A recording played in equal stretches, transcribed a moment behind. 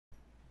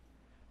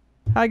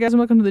Hi guys and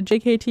welcome to the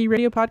JKT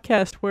Radio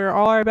Podcast, where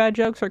all our bad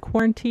jokes are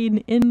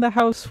quarantined in the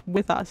house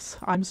with us.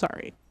 I'm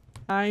sorry.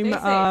 Stay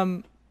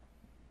safe.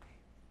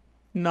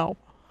 No.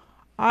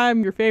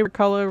 I'm your favorite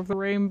color of the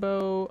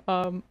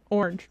rainbow,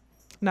 orange.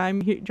 And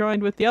I'm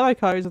joined with the other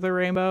colors of the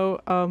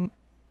rainbow,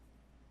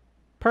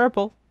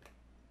 purple.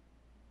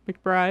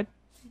 McBride.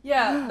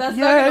 Yeah, that's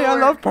not Yay, gonna I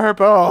work. love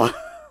purple.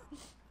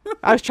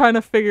 I was trying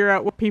to figure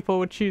out what people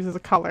would choose as a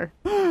color.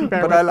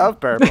 But I love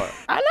purple.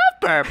 I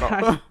love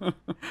purple.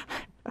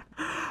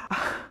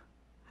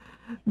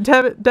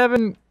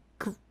 Devin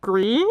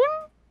Green?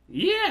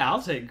 Yeah,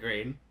 I'll take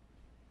green.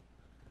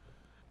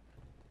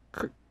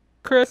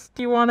 Chris,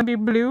 do you want to be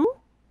blue?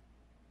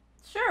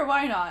 Sure,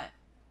 why not?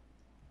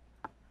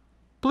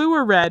 Blue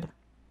or red?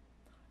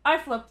 I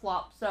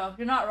flip-flop, so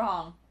you're not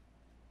wrong.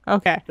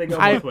 Okay. They go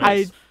both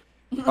ways.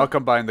 I'll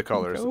combine the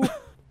colors.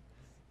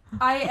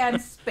 I am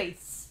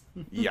space.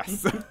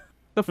 Yes.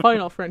 The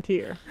final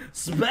frontier.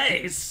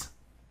 Space!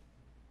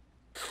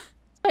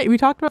 Hey, we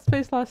talked about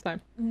space last time.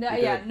 No,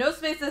 We yeah, did. no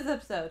space this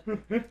episode.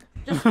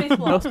 Just space No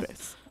blocks.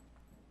 space.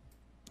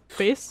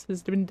 Space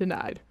has been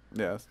denied.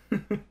 Yes.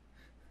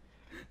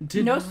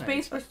 No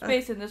space for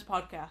space in this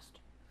podcast.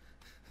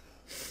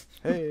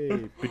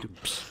 Hey.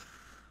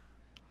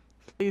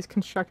 Please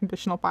construct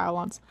additional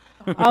pylons.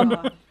 Oh,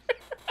 God.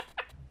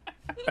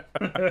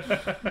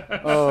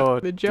 Oh,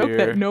 The joke dear.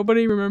 that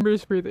nobody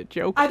remembers where the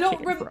joke I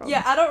don't came from.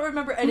 I don't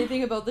remember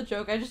anything about the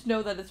joke. I just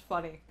know that it's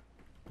funny.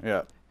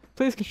 Yeah.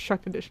 Please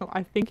construct additional.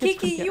 I think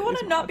it's Kiki, you want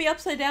to Confederates not mod. be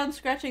upside down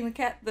scratching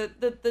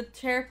the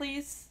chair,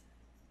 please?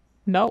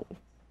 No.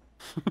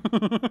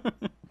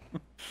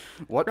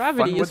 What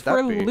Gravity fun would is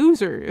for that be?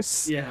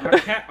 losers.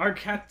 Yeah, our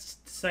cat's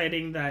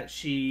deciding that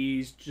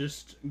she's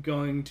just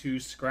going to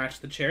scratch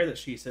the chair that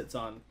she sits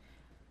on.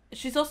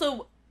 She's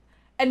also,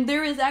 and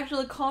there is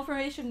actually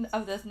confirmation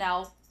of this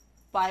now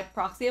by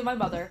proxy of my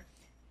mother.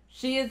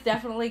 She is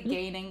definitely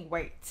gaining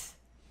weight.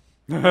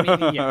 I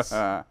mean, yes.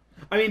 I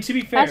mean, to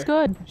be fair, That's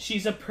good.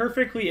 she's a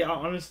perfectly,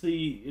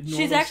 honestly...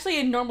 She's actually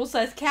a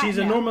normal-sized cat She's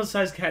now. a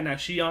normal-sized cat now.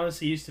 She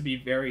honestly used to be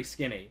very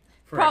skinny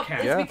for a It's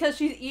cat. Yeah. because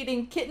she's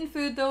eating kitten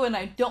food, though, and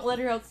I don't let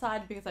her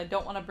outside because I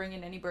don't want to bring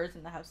in any birds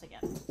in the house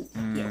again.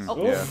 Yes.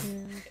 Oh. Yeah.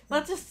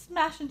 Let's just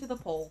smash into the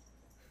pole.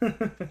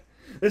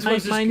 This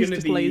one's just Mine's going to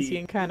just be... lazy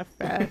and kind of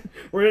fat.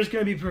 We're just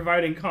going to be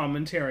providing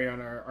commentary on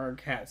our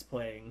cats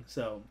playing,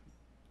 so...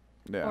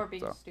 Yeah. Or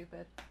being so.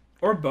 stupid.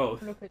 Or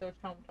both.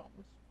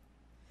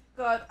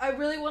 God, I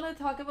really want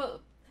to talk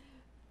about...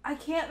 I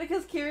can't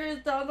because Kira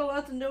is not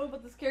allowed to know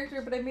about this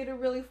character, but I made a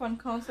really fun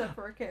concept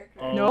for a character.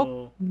 Oh,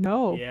 Nope.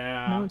 No.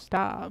 Yeah. No,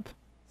 stop.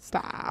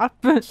 Stop.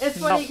 It's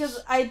funny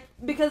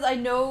because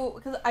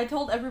I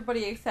told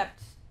everybody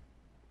except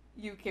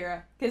you,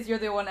 Kira, because you're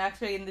the one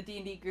actually in the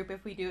D&D group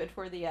if we do it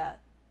for the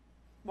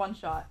one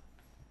shot.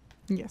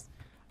 Yes.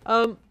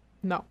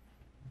 No.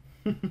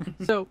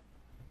 So,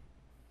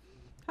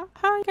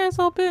 how you guys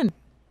all been?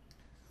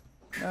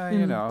 You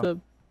in know, the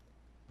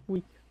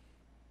week?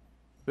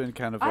 been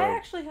kind of I a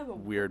actually have a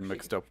weird worksheet.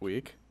 mixed up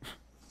week.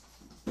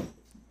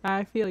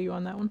 I feel you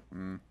on that one.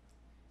 Mm.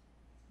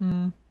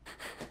 Mm.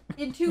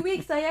 In 2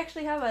 weeks, I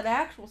actually have an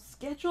actual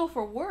schedule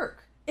for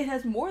work. It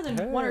has more than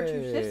 1 or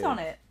 2 shifts Hey. on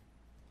it.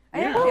 I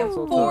Yeah. actually have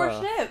So 4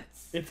 the-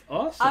 shifts. It's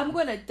awesome. I'm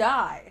gonna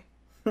die.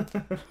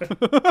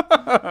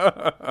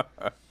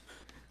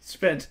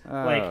 Spent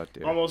Oh,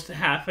 dear. almost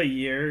half a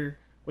year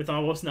with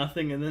almost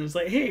nothing, and then it's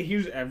like, hey,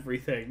 here's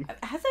everything.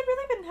 Has I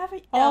really been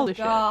having? All oh the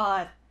shit.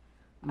 God.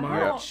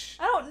 March,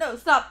 I don't know.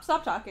 Stop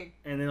talking.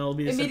 and then it'll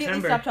be Immediately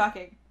September. stop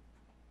talking.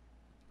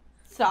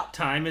 Stop.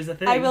 Time is a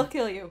thing. I will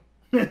kill you.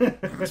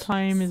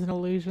 Time is an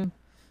illusion.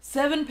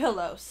 7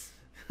 pillows.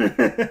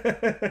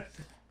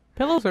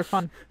 Pillows are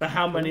fun. But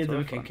how many of Those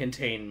them are can fun.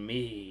 contain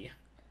me?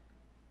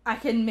 I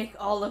can make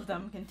all of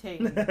them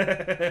contain.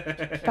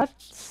 That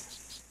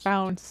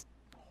sounds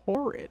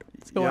horrid.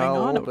 What's going Yeah, a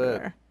on little over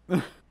bit.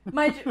 there?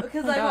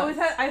 Because Oh, I've God. always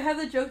had I have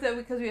the joke that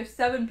because we have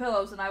 7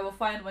 pillows and I will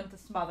find one to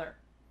smother.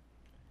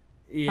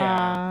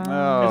 Yeah.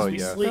 Oh, we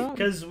yeah. sleep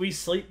because we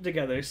sleep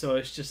together, so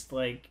it's just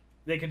like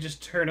they can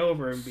just turn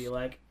over and be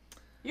like,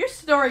 You're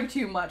snoring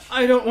too much.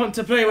 "I don't want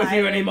to play with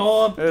you Guys.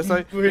 anymore." It's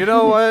like, you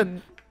know what?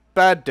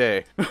 Bad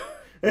day. We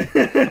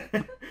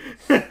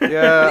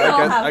Yeah,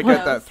 all I have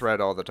get that those.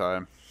 thread all the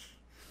time.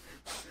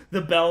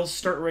 The bells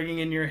start ringing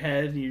in your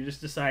head, and you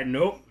just decide,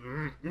 "Nope."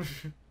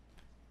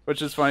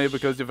 Which is funny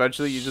because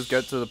eventually you just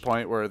get to the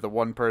point where the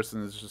one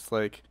person is just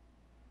like,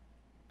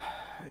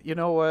 you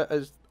know what?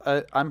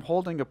 I'm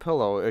holding a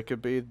pillow. It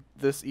could be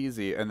this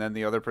easy. And then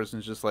the other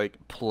person's just like,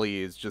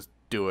 please, just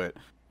do it.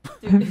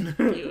 Dude.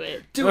 Do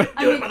it. Do it,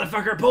 I do it, mean-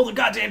 motherfucker! Pull the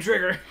goddamn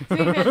trigger. To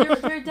be fair,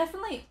 there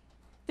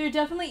are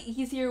definitely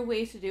easier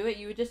ways to do it.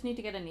 You would just need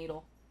to get a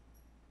needle.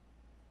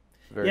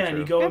 Very Yeah, true. and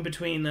you go Yep. in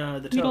between the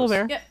toes. Needle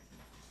there. Yeah.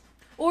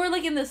 Or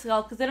like in the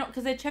scalp,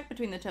 because they check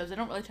between the toes. They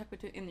don't really check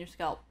in your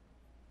scalp.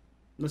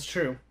 That's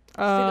true. Just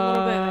take a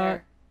little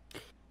bit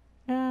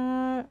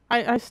there.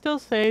 I still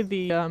say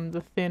the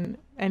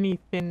any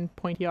thin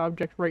pointy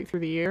object right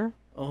through the ear.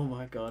 Oh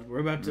my god,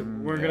 we're gonna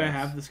yes.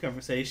 have this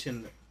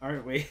conversation,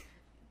 aren't we?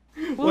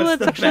 What's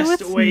the actually, best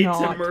let's way to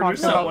not murder talk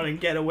someone about- and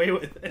get away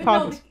with it?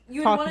 No,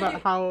 you would talk wanna about do-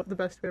 how the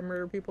best way to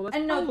murder people. That's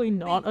And no, probably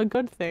not wait. a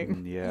good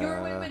thing. Yeah.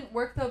 Your way wouldn't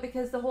work though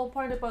because the whole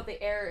point about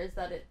the air is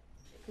that it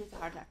creates a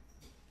heart attack.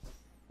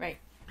 Right.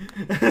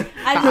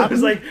 I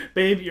was like,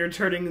 babe, you're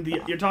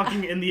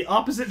talking in the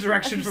opposite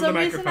direction For from the some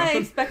reason, I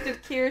microphone.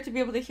 expected Kira to be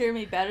able to hear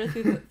me better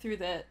through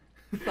the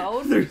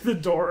phone. Through the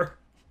door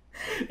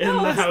in No,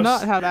 the that's house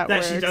not how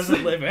that she works.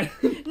 doesn't live in.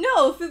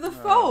 No, through the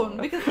phone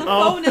because the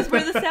Oh. phone is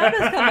where the sound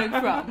is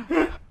coming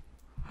from.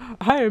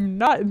 I am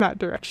not in that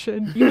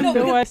direction. You No, know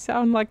because- I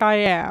sound like I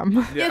am.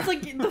 Yeah, it's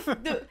like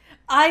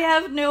I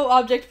have no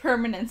object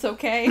permanence.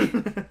 Okay.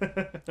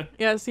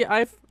 Yeah, see,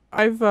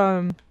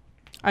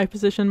 I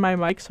positioned my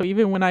mic so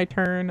even when I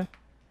turn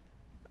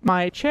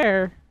my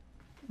chair,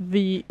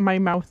 my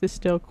mouth is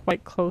still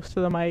quite close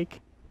to the mic.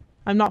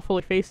 I'm not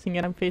fully facing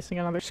it, I'm facing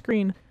another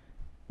screen.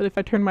 But if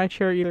I turn my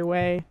chair either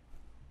way,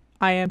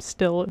 I am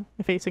still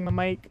facing the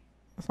mic.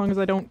 As long as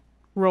I don't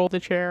roll the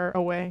chair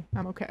away,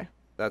 I'm okay.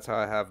 That's how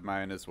I have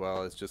mine as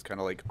well. It's just kind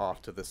of like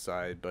off to the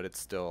side, but it's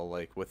still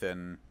like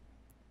within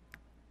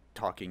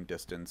talking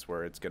distance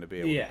where it's going to be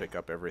able Yeah. to pick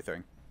up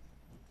everything.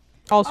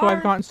 Also, Our-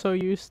 I've gotten so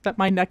used that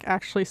my neck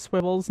actually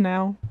swivels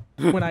now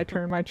when I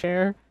turn my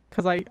chair,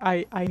 because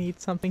I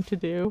need something to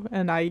do,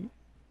 and I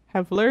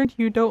have learned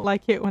you don't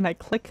like it when I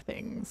click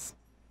things.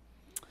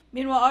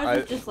 Meanwhile, ours I,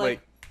 is just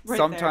like right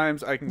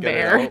sometimes I can get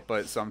There. it out,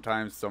 but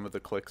sometimes some of the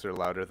clicks are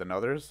louder than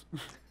others.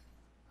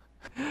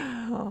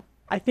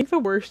 I think the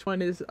worst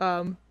one is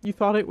you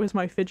thought it was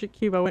my fidget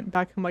cube. I went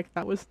back and like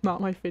that was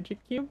not my fidget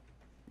cube.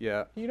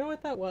 Yeah. Do you know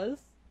what that was?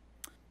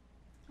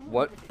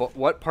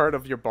 What part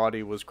of your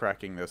body was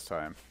cracking this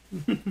time?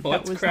 What's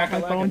That was crack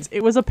not my bones.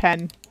 It was a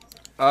pen.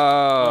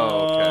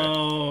 Oh, okay.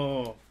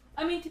 Oh.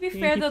 I mean, to be You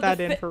fair keep though, that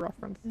in for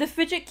reference. the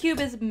fidget cube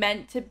is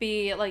meant to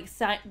be like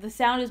the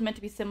sound is meant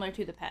to be similar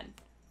to the pen,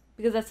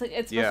 because that's like,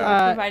 it's supposed to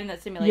Yeah. be providing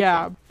that simulation.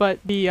 Yeah, but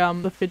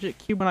the fidget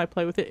cube when I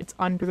play with it, it's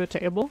under the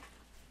table.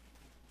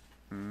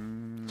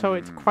 So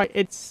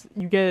it's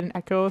you get an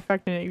echo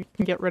effect and you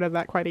can get rid of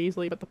that quite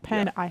easily. But the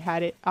pen, Yeah. I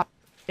had it up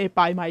it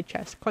by my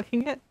chest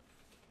clicking it.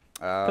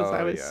 Oh,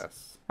 I was-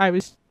 yes. I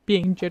was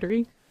being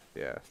jittery.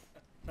 Yes.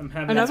 I'm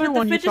having Another what the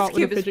one you fidget thought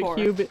was a cube is fidget for.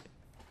 cube.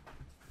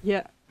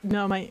 Yeah,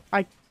 no,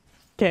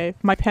 okay,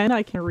 my pen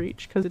I can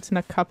reach because it's in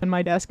a cup in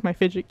my desk. My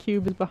fidget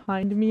cube is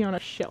behind me on a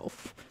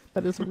shelf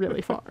that is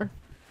really far.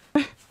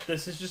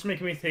 This is just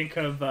making me think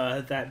of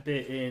that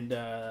bit in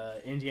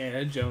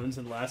Indiana Jones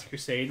and Last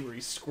Crusade where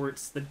he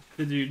squirts the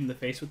dude in the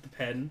face with the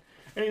pen.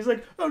 And he's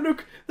like, oh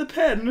look, the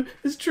pen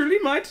is truly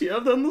mightier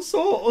than the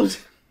sword.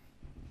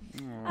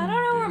 I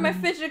don't know where my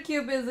fidget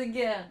cube is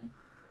again.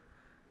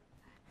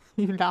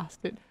 You lost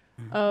it.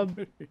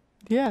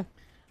 Yeah.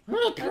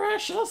 The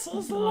precious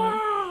is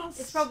lost.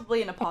 It's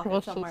probably in a pocket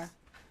Precious. somewhere.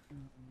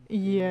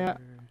 Yeah.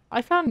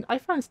 I found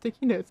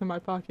sticky notes in my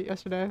pocket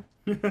yesterday.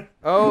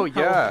 Oh,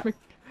 yeah.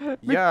 Yeah.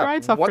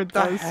 McBride software What the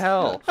does.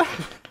 hell?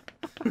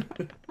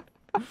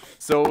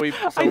 So we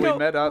know.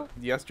 met up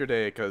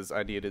yesterday because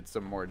I needed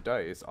some more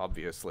dice,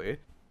 obviously.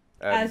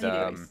 And, As you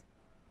do.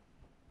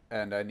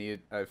 and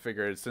I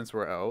figured since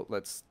we're out,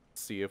 let's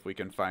see if we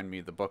can find me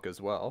the book as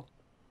well.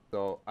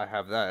 So I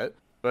have that.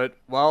 But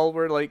while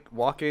we're like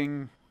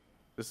walking,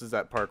 this is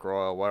at Park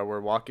Royal, while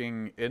we're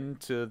walking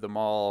into the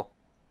mall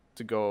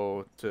to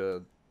go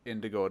to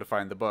Indigo to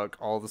find the book,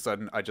 all of a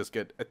sudden I just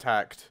get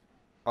attacked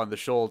on the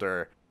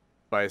shoulder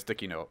by a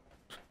sticky note.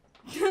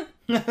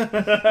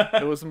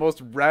 It was the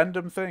most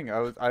random thing.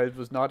 I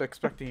was not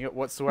expecting it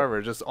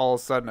whatsoever. Just all of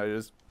a sudden I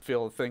just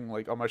feel a thing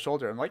like on my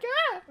shoulder. I'm like,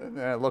 ah! And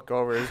then I look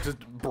over, it's just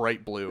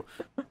bright blue.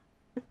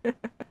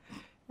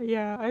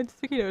 Yeah, I had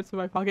sticky notes in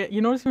my pocket.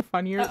 You know what's even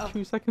funnier? Uh-oh.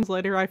 2 seconds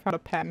later, I found a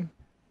pen.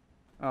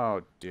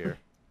 Oh dear.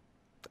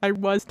 I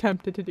was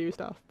tempted to do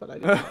stuff, but I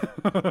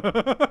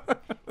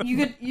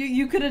didn't.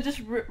 You could have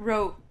just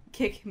wrote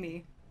 "kick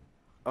me."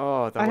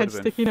 Oh, that I would had have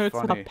been sticky notes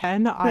funny. and a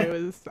pen.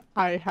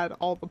 I had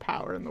all the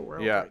power in the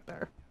world Yeah. right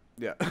there.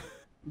 Yeah.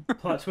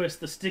 Plot twist,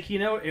 the sticky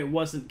note, it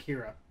wasn't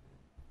Kira.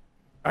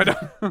 I know.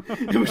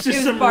 It was It just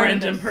was some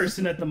Barnabas. random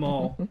person at the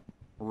mall.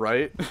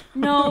 Right?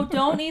 No,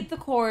 don't eat the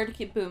cord.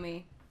 Keep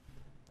Boomy.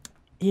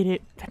 Eat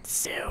it.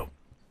 Consume.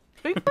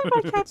 Thankfully,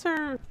 my cats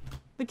are.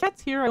 The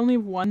cats here, I only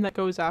have one that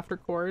goes after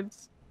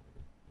cords.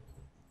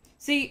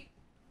 See,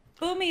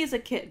 Boomy is a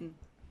kitten.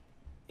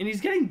 And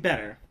he's getting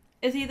better.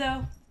 Is he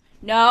though?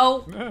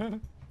 No.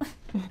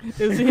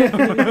 Is he?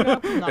 No.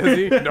 Is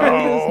he?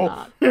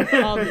 No.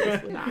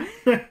 Obviously not.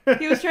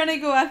 He was trying to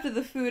go after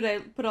the food I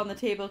put on the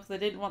table because I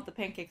didn't want the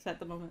pancakes at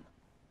the moment.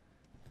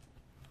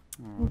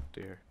 Oh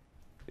dear.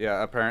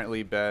 Yeah,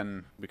 apparently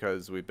Ben,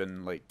 because we've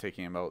been like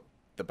taking him out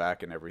the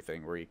back and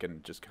everything where he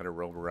can just kind of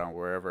roam around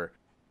wherever.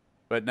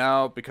 But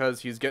now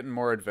because he's getting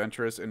more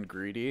adventurous and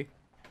greedy,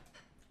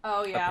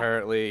 Oh yeah.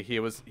 apparently he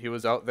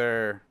was out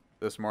there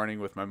this morning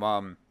with my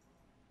mom,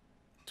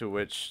 to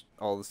which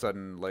all of a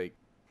sudden like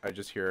I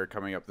just hear her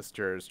coming up the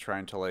stairs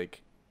trying to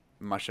like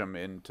mush him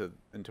into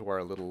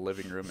our little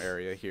living room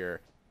area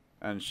here.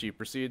 And she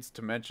proceeds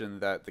to mention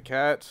that the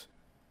cat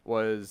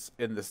was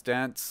in the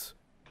stance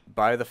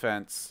by the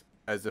fence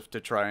as if to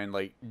try and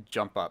like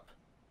jump up.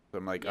 So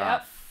I'm like,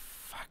 Yep. oh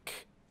fuck.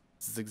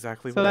 This is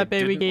exactly So what I that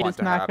baby didn't gate want is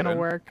to not happen. gonna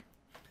work.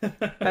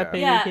 That baby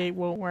Yeah. gate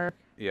won't work.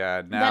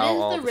 Yeah, That now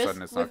is all the of a sudden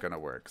risk it's not with- gonna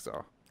work.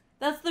 So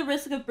That's the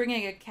risk of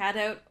bringing a cat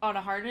out on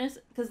a harness.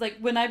 Because like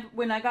when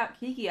I got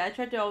Kiki, I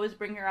tried to always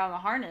bring her on a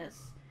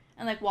harness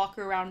and like walk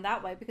her around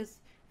that way because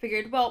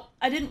figured, well,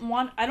 I don't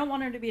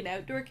want her to be an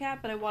outdoor cat,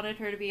 but I wanted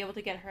her to be able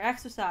to get her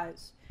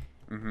exercise,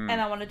 mhm. and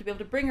I wanted to be able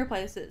to bring her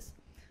places.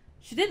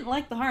 She didn't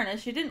like the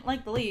harness. She didn't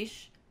like the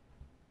leash,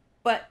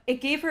 but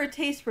it gave her a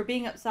taste for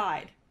being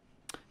outside.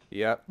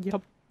 Yep.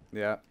 Yep.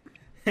 Yeah.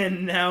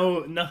 And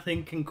now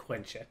nothing can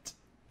quench it.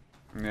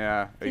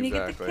 Yeah. Can you get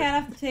the Exactly.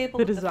 cat off the table?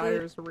 The with desire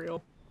food? is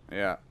real.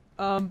 Yeah.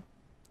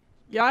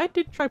 Yeah, I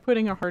did try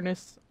putting a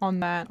harness on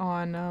that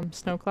on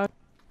Snowcloud.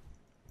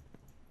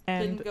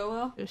 And Didn't go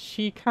well.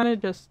 she kind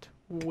of just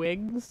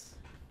wigs.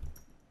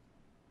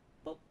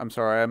 I'm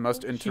sorry, I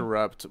must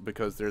interrupt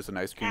because there's an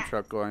ice cream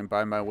truck going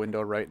by my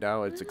window right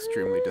now. It's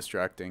extremely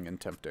distracting and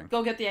tempting.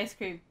 Go get the ice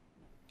cream.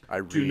 I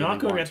really Do not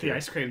go want get the to.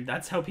 ice cream.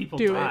 That's how people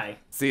Do it. die.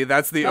 See,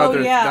 that's the Oh,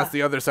 other yeah. that's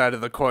the other side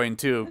of the coin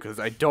too, because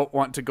I don't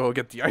want to go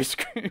get the ice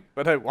cream,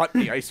 but I want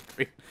the ice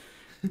cream.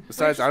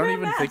 Besides, I don't wear a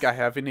even think mask. I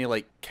have any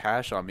like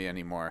cash on me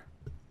anymore.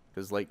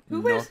 Because like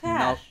Who wears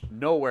cash?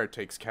 nowhere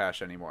takes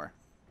cash anymore.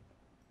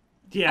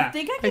 Yeah. I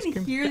think I Ice can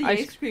cream- hear the ice-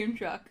 ice cream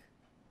truck.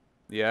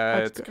 Yeah,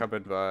 That's it's good.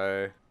 coming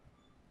by.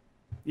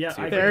 Yeah,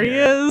 See I if can There he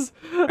hear it. is.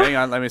 Hang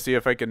on, let me see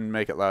if I can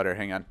make it louder.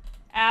 Hang on.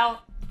 Ow.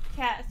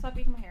 Cat, stop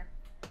eating my hair.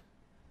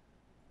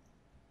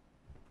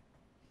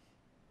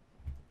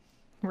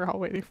 We're all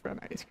waiting for an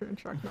ice cream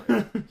truck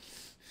noise.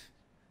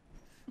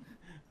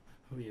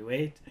 We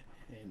wait,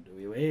 and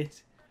we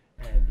wait,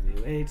 and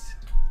we wait,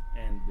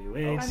 and we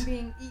wait. I'm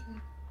being eaten.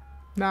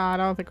 Nah, I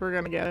don't think we're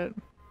gonna get it.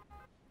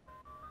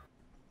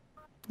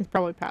 It's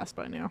probably passed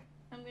by now.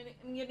 I'm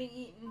getting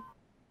eaten.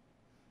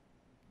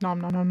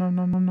 Nom nom nom nom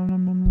nom nom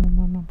nom nom nom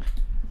nom nom.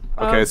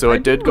 Okay, so I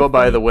it did do go have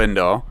by one- the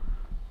window.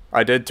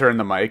 I did turn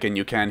the mic and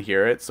you can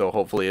hear it, so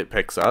hopefully it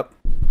picks up.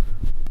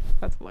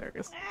 That's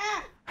hilarious.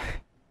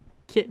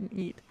 Kitten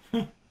eat.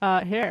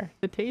 Hair,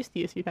 the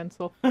tastiest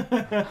utensil.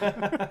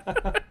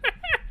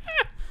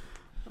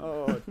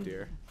 Oh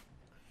dear.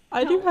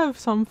 I do have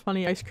some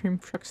funny ice cream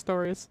truck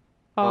stories.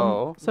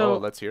 So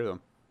let's hear them.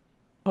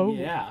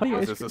 Yeah. funny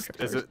ice Is cream this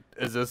truck is stories.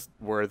 it is this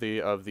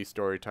worthy of the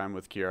story time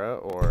with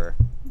Kira or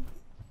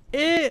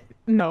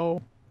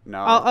No. no?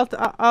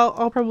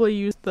 I'll probably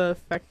use the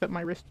fact that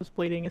my wrist was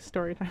bleeding as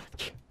story time.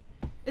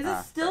 Is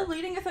it still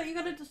bleeding? I thought you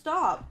got it to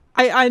stop.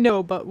 I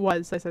know, but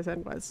was, as I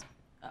said, was.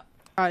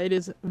 Oh. It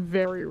is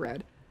very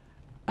red.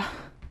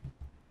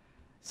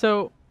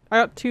 So I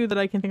got two that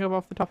I can think of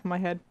off the top of my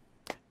head.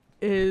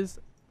 Is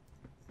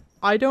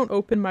I don't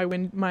open my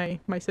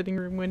my sitting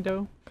room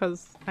window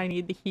because I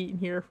need the heat in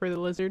here for the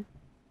lizard.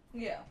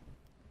 Yeah.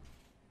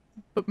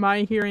 But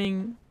my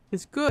hearing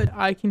is good.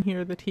 I can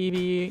hear the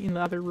TV in the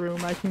other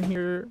room. I can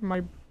hear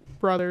my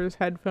brother's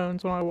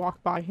headphones when I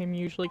walk by him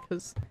usually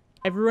because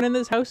everyone in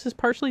this house is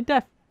partially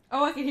deaf.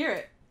 Oh, I can hear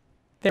it.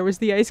 There was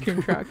the ice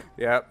cream truck.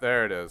 Yep,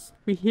 there it is.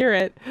 We hear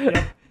it.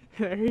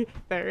 Yep.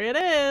 there it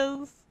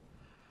is.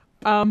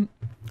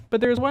 But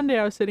there was one day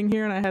I was sitting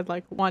here and I had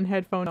like one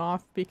headphone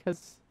off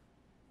because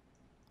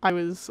I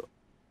was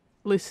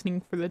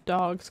listening for the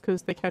dogs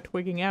because they kept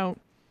wigging out.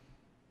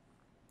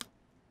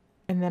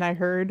 And then I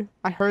heard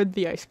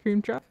the ice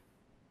cream truck.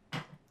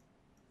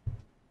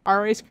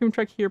 Our ice cream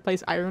truck here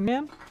plays Iron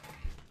Man,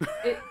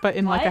 but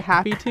in like a What?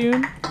 happy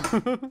tune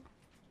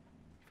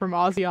from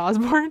Ozzy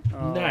Osbourne.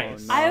 Oh,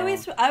 Nice. no. I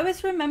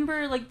always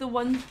remember like the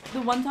one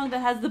song that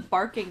has the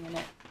barking in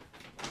it.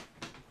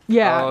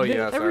 Yeah, Oh,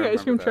 yes, I every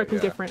ice cream remember truck that,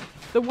 is yeah. different.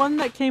 The one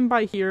that came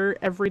by here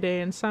every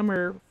day in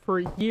summer for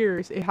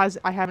years,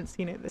 I haven't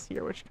seen it this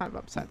year, which kind of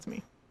upsets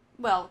me.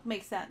 Well,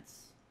 makes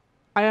sense.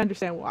 I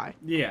understand why.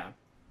 Yeah.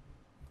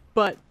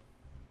 But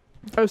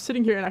I was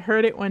sitting here and I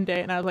heard it one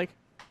day and I was like,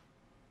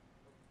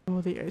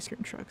 oh, the ice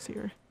cream truck's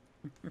here.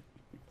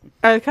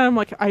 I kind of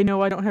like, I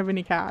know I don't have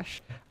any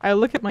cash. I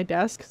look at my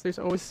desk, 'cause there's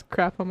always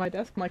crap on my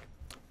desk. I'm like,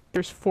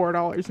 there's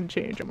 $4 and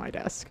change on my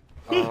desk.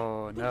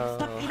 Oh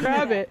no.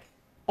 Grab it.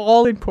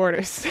 All in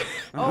Portis.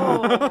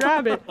 Oh,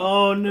 Grab it.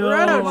 Oh no.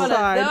 Right one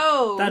outside. of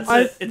those.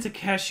 That's it's a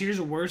cashier's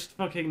worst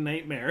fucking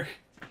nightmare.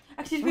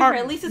 Actually, to be fair,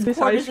 at least it's This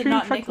quarters ice and cream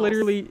not truck nickels.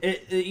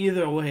 literally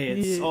Either way,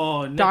 it's Yeah,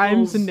 nickels.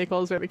 dimes and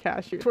nickels are the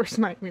cashier's worst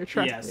nightmare.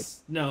 Trust me.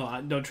 Yes.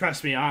 No,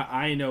 trust me.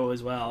 I know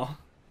as well.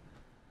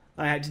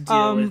 I had to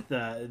deal with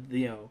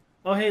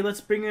oh hey,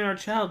 let's bring in our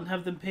child and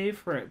have them pay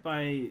for it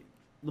but you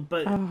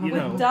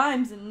know With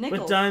dimes and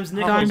nickels. with dimes,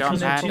 nickels, Dimes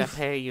because and we're nickels. too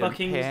pay you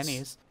fucking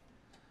pennies.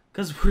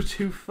 because we're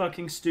too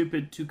fucking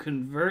stupid to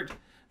convert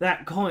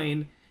that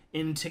coin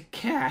into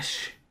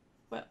cash.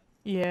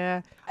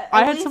 Yeah. At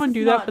I had least someone it's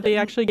do that, not but they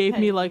actually gave me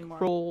pennies like anymore.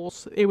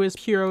 rolls. It was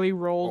purely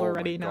rolled Oh my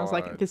already, and I was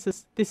like, God.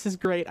 this is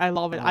great. I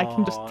love it. I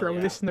can just Oh, throw yeah.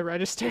 this in the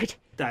registered.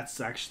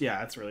 That's actually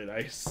that's really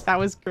nice. That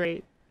was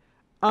great.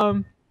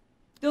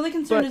 The only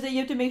concern But- is that you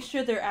have to make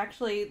sure they're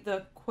actually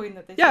the coin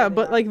that they say Yeah, they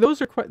but are. like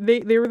those are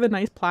they were the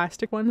nice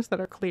plastic ones that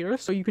are clear,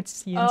 so you could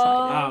see inside it.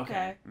 Oh, Oh, okay.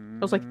 okay. I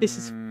was like, this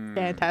is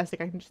fantastic.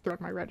 I can just throw it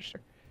in my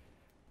register.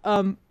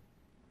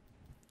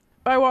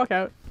 I walk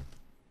out,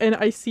 and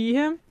I see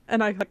him,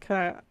 and I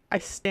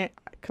stand,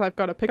 because I've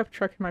got a pickup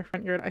truck in my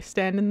front yard. I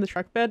stand in the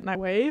truck bed and I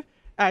wave.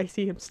 I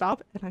see him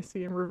stop, and I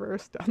see him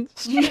reverse down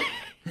the street.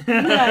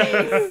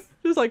 Nice.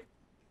 Just like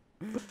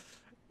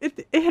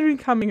it had been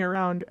coming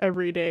around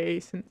every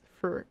day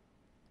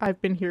I've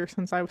been here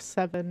since I was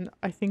 7.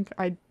 I think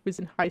I was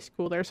in high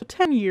school there, so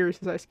 10 years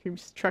his ice cream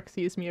truck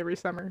sees me every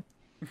summer.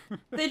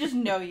 They just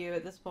know you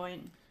at this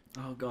point.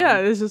 Oh god. Yeah,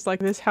 it's just like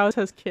this house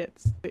has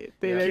kids.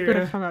 They're gonna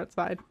Yeah. come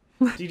outside.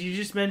 Did you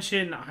just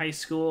mention high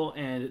school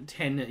and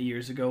 10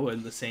 years ago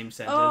in the same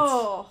sentence?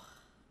 Oh.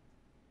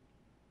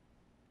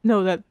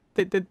 No, that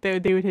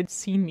they would had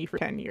seen me for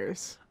 10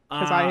 years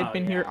because I had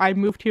been here. I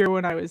moved here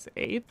when I was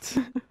 8.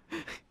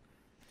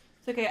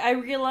 It's okay. I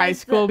realized High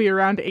school will be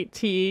around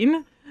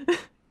 18.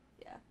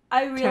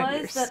 I 10 realized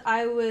years. that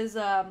I was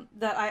that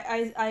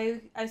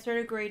I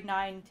started grade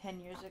 9 10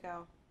 years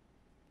ago.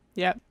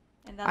 Yep,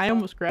 And that's I all.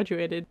 almost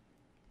graduated.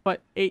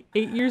 What, 8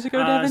 years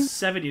ago, Devin?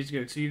 7 years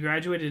ago. So you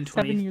graduated in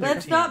 7 years 2013. ago.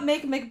 Let's not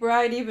make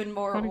McBride even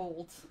more Funny.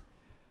 old.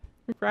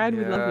 Brad,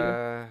 we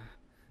love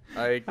you.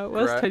 I It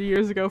was 10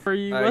 years ago for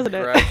you, wasn't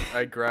it?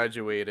 I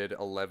graduated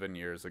 11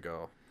 years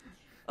ago.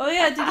 Oh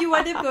yeah, did you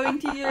wind up going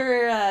to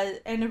your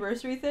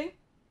anniversary thing?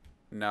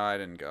 No, I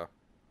didn't go.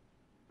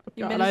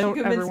 You God, managed I to don't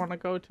ever convince- want to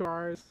go to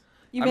ours.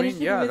 You I mean, managed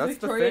to yeah, convince that's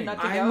the Victoria thing.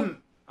 not to go.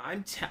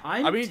 I'm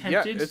I mean,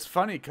 yeah, tempted. it's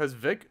funny because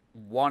Vic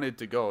wanted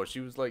to go. She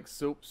was like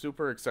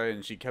super excited,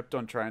 and she kept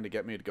on trying to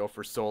get me to go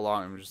for so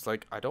long. I'm just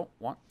like, I don't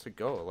want to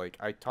go. Like,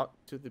 I talk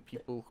to the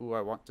people who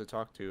I want to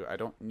talk to. I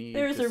don't need.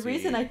 There's to a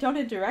reason see... I don't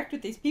interact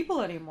with these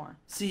people anymore.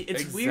 See,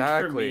 it's weird for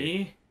Exactly.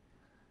 me,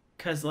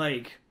 cause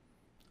like,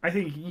 I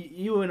think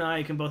you and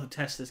I can both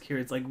attest to this,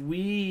 Kira. It's like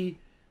we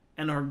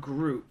and our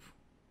group,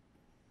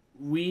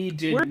 we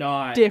did We're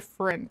not,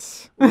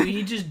 Different.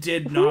 we just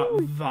did not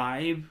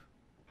vibe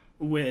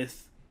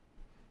with,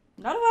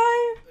 Not a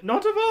vibe.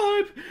 not a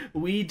vibe.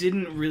 We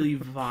didn't really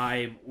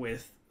vibe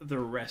with the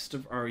rest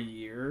of our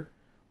year.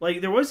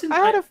 Like there wasn't,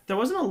 there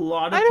wasn't a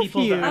lot I of had a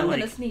people few. that I, I'm like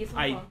gonna sneeze.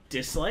 Hold I on.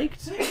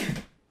 disliked,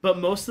 but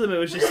most of them it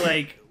was just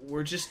like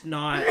we're just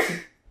not.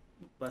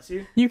 Bless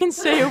you. You can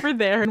stay over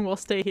there and we'll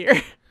stay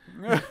here.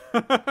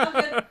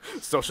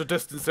 Social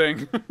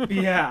distancing.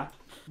 Yeah,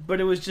 but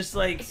it was just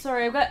like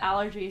Sorry, I've got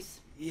allergies.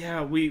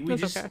 yeah, we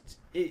That's just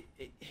okay.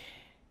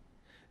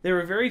 there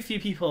were very few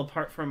people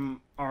apart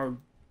from our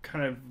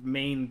kind of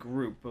main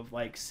group of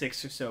like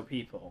 6 or so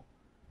people.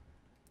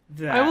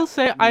 That I will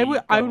say I we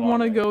would got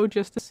want to along go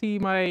just to see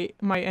my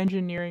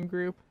engineering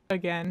group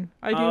again.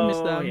 I do miss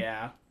with. them. Oh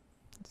yeah.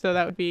 So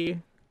that would be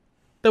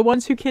the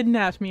ones who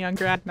kidnapped me on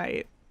grad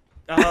night.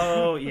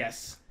 Oh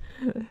yes.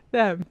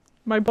 Them,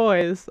 my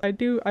boys. I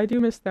do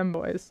miss them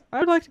boys. I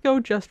would like to go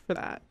just for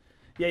that.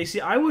 Yeah, you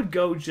see, I would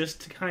go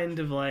just to kind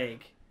of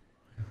like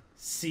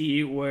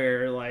see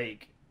where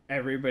like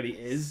everybody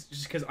is,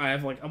 just because I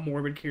have like a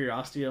morbid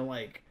curiosity on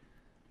like,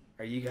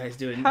 are you guys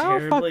doing How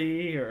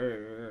terribly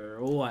or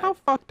what? How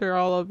fucked are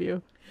all of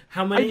you?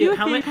 How I many? do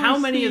How many? think How I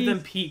many of see- them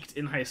peaked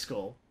in high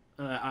school?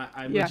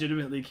 I'm Yeah.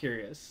 legitimately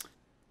curious.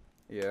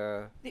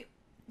 Yeah.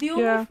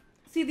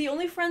 The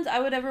only friends I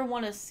would ever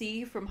want to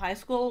see from high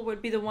school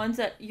would be the ones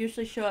that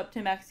usually show up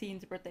to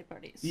Maxine's birthday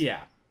parties.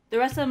 Yeah. The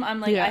rest of them, I'm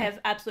like, Yeah. I have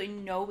absolutely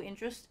no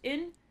interest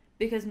in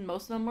because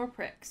most of them were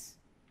pricks.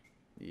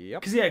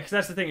 Yep. Because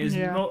that's the thing is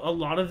Yeah. a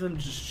lot of them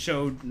just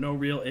showed no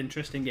real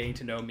interest in getting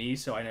to know me,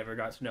 so I never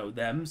got to know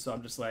them. So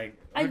I'm just like,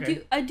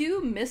 okay. I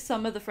do miss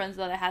some of the friends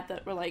that I had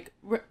that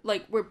were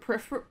were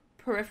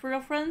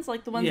peripheral friends,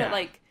 like the ones Yeah. that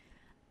like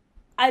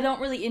I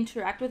don't really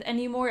interact with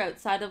anymore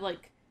outside of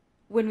like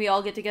when we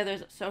all get together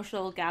as a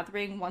social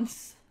gathering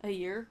once a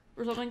year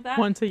or something like that.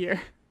 Once a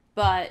year.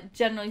 But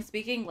generally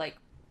speaking, like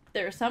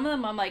there are some of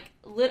them I'm like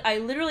I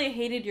literally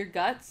hated your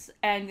guts,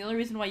 and the only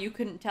reason why you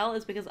couldn't tell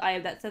is because I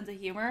have that sense of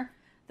humor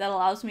that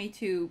allows me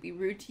to be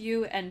rude to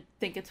you and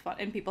think it's fun,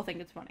 and people think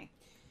it's funny.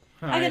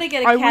 I'm gonna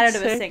get a I would cat out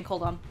of a say- sink.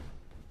 Hold on.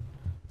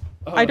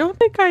 I don't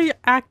think I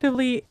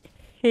actively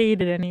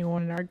hated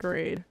anyone in our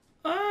grade.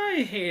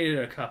 I hated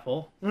a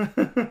couple.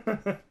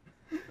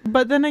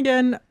 But then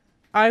again,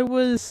 I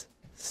was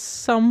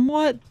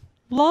somewhat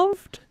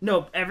loved.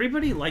 No,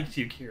 everybody liked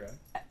you, Kira.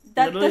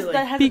 That Literally,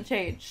 hasn't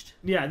changed.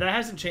 Yeah, that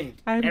hasn't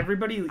changed. I'm-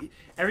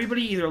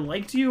 Everybody either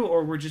liked you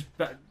or were just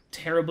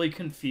terribly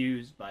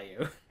confused by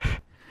you.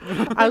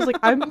 I was like,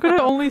 I'm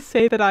gonna only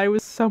say that I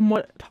was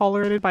somewhat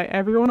tolerated by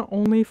everyone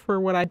only for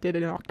what I did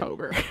in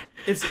October.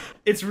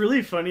 It's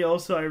really funny.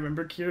 Also, I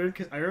remember Kira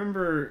because I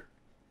remember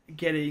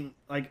getting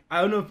like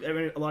I don't know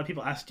if a lot of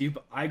people asked you,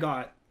 but I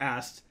got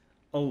asked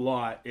a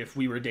lot if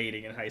we were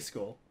dating in high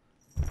school.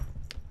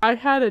 I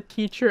had a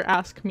teacher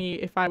ask me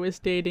if I was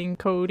dating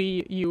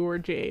Cody, you, or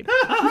Jade.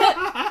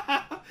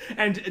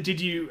 And did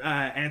you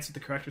answer the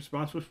correct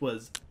response, which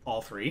was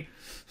all three?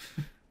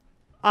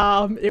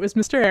 It was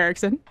Mr.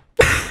 Erickson.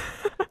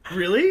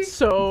 Really?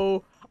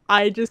 So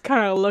I just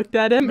kind of looked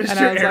at him and I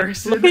Mr. was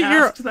Erickson like, look at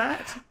your... asked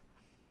that?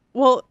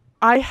 Well,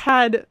 I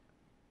had...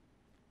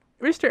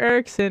 Mr.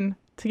 Erickson,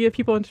 to give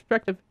people in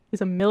perspective,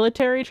 is a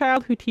military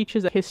child who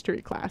teaches a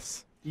history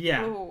class.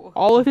 Yeah, Ooh.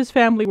 All of his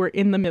family were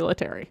in the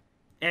military.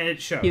 and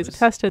it shows. He has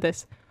attested to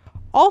this.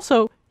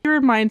 Also, he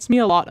reminds me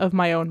a lot of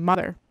my own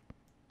mother.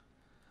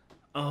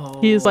 Oh.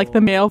 He is like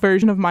the male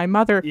version of my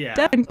mother. Yeah.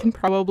 Devin can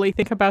probably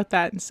think about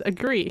that and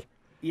agree.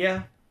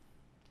 Yeah.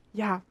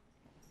 Yeah.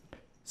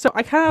 So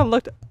I kind of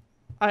looked...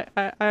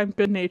 I'm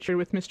good-natured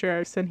with Mr.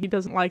 Erickson. He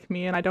doesn't like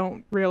me, and I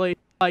don't really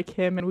like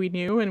him, and we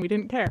knew, and we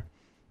didn't care.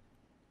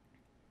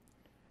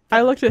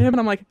 I looked at him, and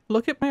I'm like,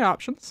 look at my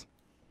options.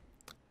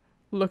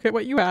 Look at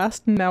what you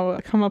asked, and now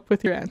come up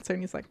with your answer.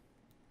 And he's like,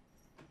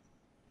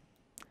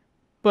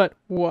 but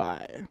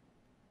why?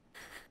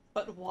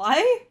 But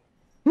why?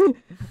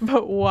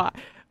 But why?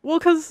 Well,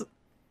 because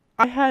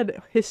I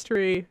had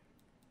history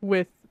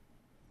with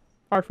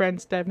our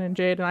friends Devin and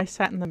Jade, and I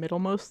sat in the middle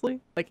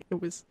mostly. Like,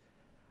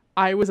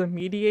 I was a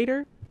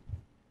mediator.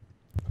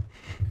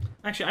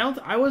 Actually,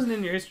 I wasn't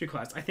in your history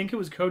class. I think it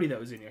was Cody that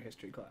was in your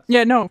history class.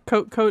 Yeah, no,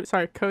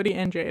 Cody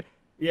and Jade.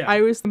 Yeah.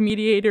 I was the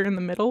mediator in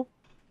the middle.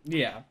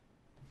 Yeah.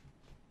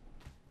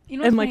 You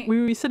know And, what's like, funny?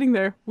 we were sitting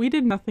there. We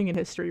did nothing in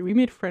history. We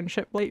made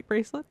friendship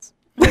bracelets.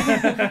 We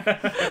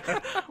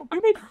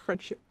made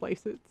friendship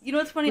bracelets. You know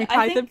what's funny? We I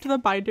tied them think to the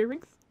binder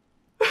rings.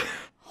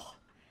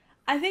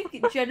 I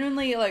think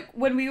genuinely, like,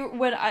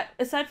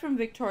 aside from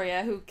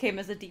Victoria, who came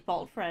as a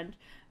default friend,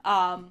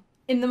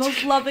 in the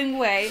most loving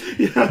way,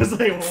 Yeah, I was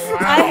like,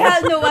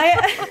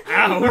 wow.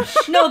 Ouch.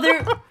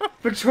 There,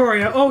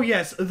 Victoria, oh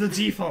yes, the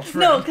default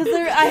friend. no, because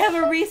I have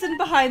a reason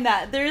behind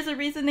that. There is a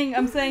reasoning.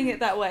 I'm saying it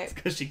that way.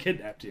 Because she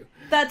kidnapped you.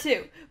 That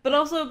too, but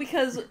also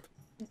because,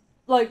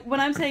 like, when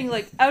I'm saying,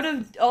 like, out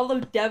of all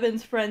of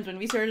Devin's friends when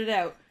we started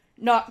out,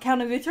 not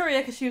counting Victoria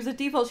because she was a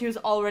default, she was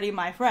already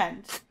my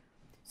friend.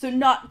 So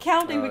not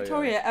counting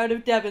Victoria out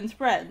of Devin's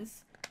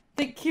friends, I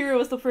think Kira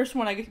was the first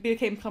one I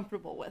became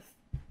comfortable with.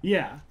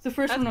 Yeah. It's the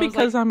first That's one I was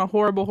because like, I'm a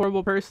horrible,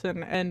 horrible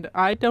person, and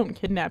I don't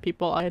kidnap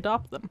people. I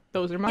adopt them.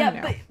 Those are mine yeah,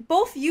 now. but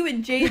both you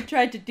and Jade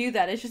tried to do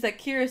that. It's just that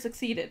Kira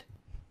succeeded.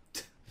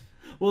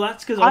 Well,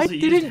 that's because I also you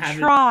didn't just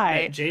haven't try.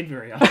 met Jade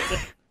very often.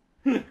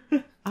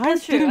 I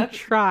That's true. didn't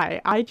try.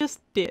 I just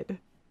did.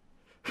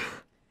 I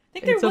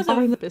think there It's a was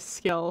Barnabas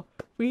skill.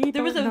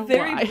 there was don't a know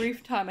very why.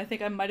 brief time. I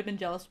think I might have been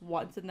jealous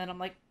once, and then I'm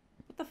like,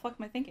 what the fuck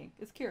am I thinking?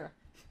 It's Kira.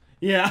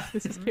 Yeah.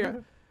 This is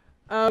Kira.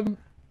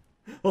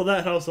 Well,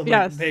 that also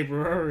Yes. they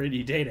were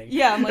already dating.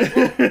 Yeah, I'm like,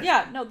 well,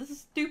 yeah, no, this is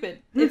stupid.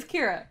 It's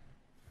Kira.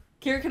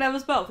 Kira can have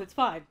us both. It's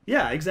fine.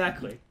 Yeah,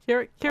 exactly.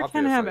 Kira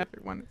can have Obviously.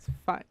 everyone. It's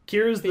fine.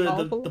 Kira's the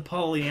Awful. the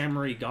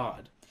polyamory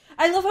god.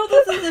 I love how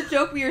this is a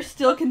joke we are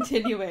still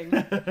continuing.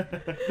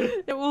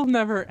 It will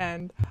never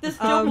end. This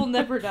joke will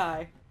never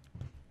die.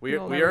 We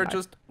We'll we never are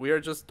die.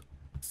 just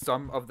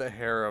some of the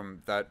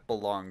harem that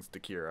belongs to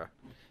Kira.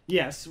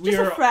 Yes, we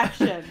Just are. a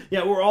fraction.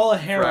 Yeah, we're all a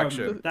harem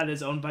Fraction. that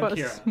is owned by But a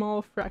Kira.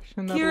 small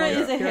fraction of Kira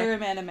all is a Kira.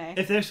 harem anime.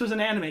 If this was an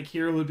anime,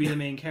 Kira would be the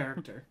main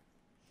character.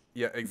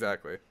 Yeah,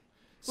 exactly.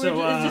 So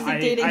It's just a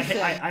dating I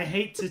sim.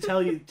 hate to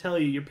tell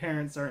you your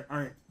parents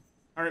aren't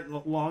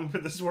long for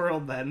this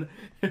world then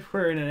if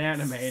we're in an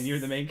anime and you're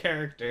the main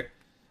character.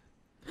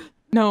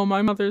 No,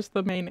 my mother's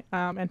the main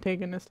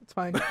antagonist. It's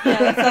fine.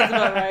 Yeah, that sounds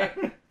about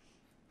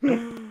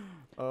right.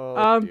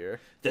 Oh dear.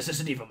 This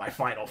isn't even my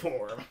final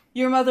form.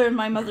 Your mother and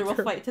my mother will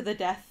fight to the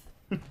death.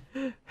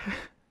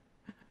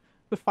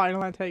 The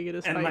final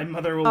antagonist. And fight. my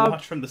mother will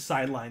watch from the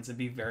sidelines and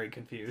be very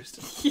confused.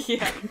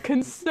 Yeah.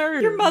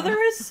 Concerned. Your mother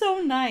is so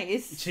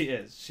nice. She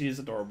is. She is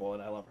adorable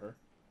and I love her.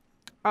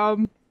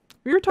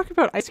 We were talking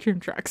about ice cream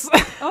trucks.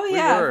 Oh We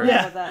yeah, I were. forgot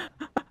Yeah. about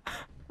that.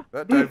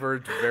 That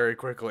diverged very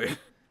quickly.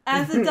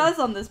 As it does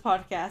on this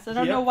podcast. I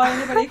don't know Yep. why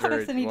anybody Very,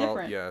 expects any well,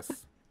 different.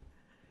 yes.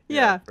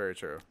 Yeah. Very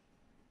true.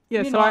 Yeah,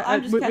 so Meanwhile, I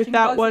I'm just with catching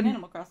that bugs in one,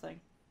 Animal Crossing.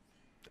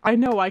 I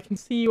know I can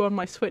see you on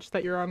my Switch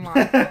that you're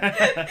online.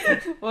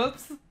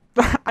 Whoops.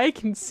 I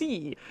can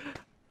see.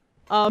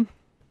 Yeah,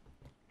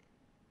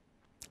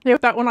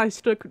 with that one I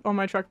stuck on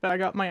my truck that I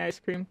got my ice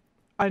cream.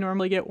 I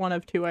normally get one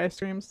of two ice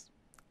creams.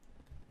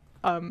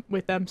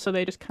 With them, so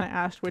they just kind of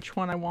asked which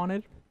one I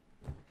wanted.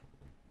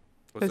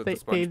 Was it the they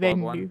SpongeBob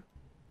knew. one?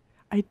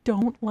 I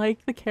don't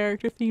like the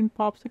character themed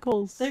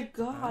popsicles. They're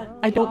god.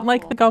 I don't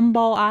like the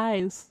gumball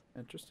eyes.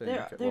 Interesting.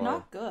 They're Okay, they're well,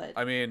 not good.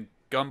 I mean,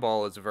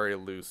 gumball is a very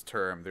loose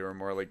term. They were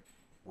more like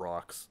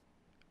rocks.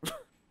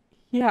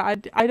 Yeah,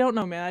 I don't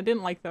know, man. I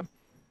didn't like them.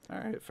 All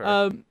right,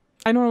 fair.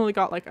 I normally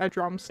got like a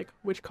drumstick,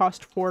 which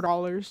cost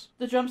 $4.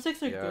 The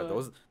drumsticks are yeah,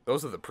 good.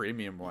 those are the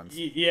premium ones.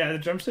 Yeah, the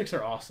drumsticks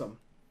are awesome.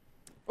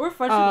 Or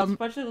fudgicles.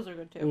 Fudgicles are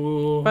good too.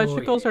 Ooh,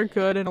 Fudgicles are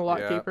good and a lot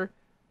Yeah. cheaper.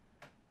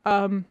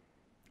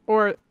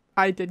 Or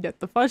I did get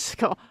the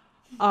fudgicle.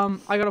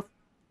 I got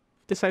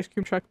this ice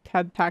cream truck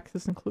had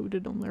taxes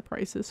included on their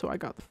prices, so I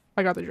got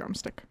the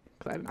drumstick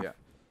because I had enough.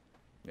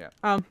 Yeah.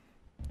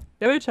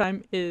 The other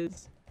time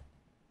is,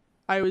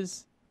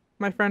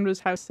 my friend was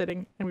house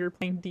sitting and we were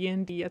playing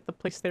D&D at the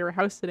place they were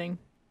house sitting.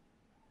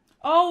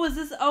 Oh, is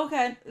this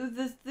okay? Is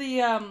this the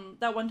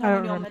that one I time don't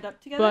when you all remember. met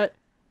up together? But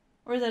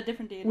Or is that a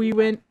different D&D? we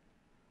went.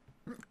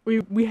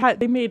 We had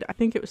they made, I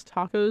think it was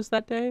tacos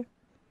that day.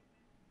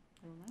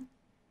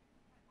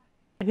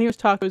 I think it was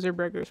tacos or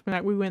burgers.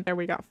 When we went there,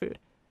 we got food.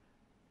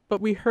 But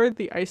we heard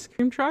the ice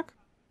cream truck,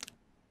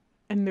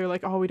 and they're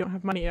like, "Oh, we don't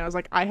have money." And I was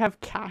like, "I have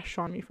cash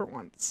on me for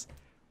once."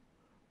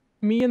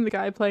 Me and the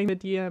guy playing the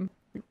DM,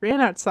 we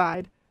ran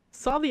outside,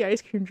 saw the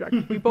ice cream truck.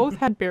 We both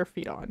had bare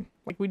feet on.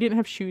 Like, we didn't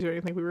have shoes or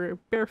anything. We were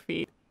bare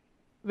feet.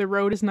 The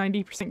road is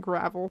 90%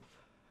 gravel.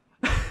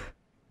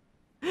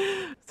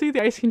 See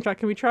the ice cream truck,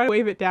 and we try to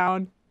wave it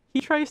down.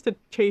 He tries to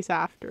chase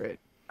after it.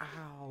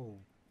 Ow.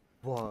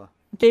 What?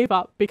 Gave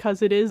up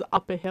because it is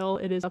up a hill.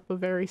 It is up a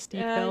very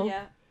steep hill.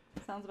 Yeah.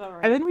 Sounds about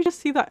right. And then we just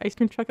see that ice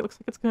cream truck. It looks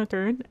like it's gonna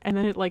turn, and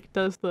then it like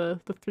does the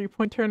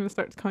 3-point turn and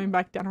starts coming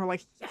back down. We're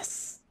like,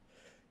 yes.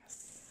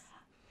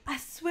 I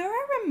swear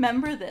I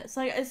remember this.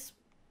 Like,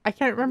 I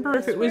can't remember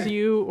if it was swear.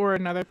 you or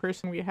another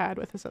person we had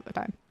with us at the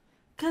time.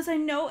 because I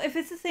know if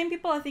it's the same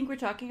people I think we're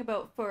talking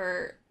about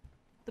for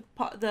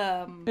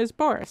the It's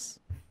Boris.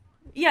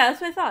 yeah,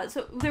 that's what I thought.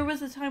 So there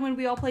was a time when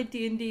we all played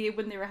D&D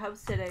when they were house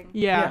sitting.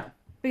 Yeah.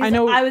 Because I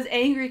know- I was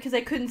angry because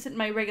I couldn't sit in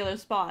my regular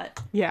spot.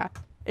 Yeah.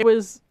 It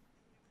was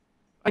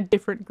a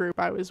different group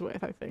I was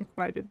with, I think,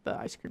 when I did the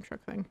ice cream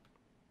truck thing.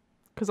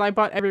 Because I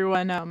bought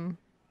everyone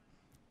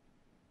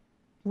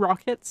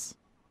rockets.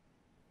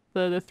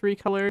 The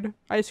 3-colored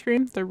ice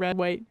cream, the red,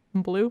 white,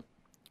 and blue.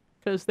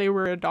 Because they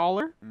were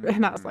 $1.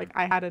 And I was like,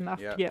 I had enough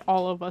to get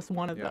all of us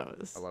one of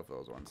those. I love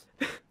those ones.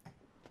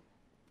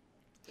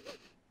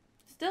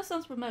 Still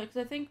sounds familiar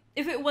because I think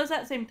if it was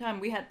that same time,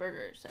 we had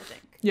burgers. I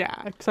think. Yeah,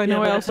 because I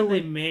know I also they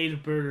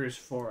made burgers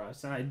for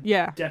us, and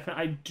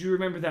I do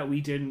remember that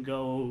we didn't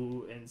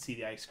go and see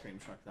the ice cream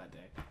truck that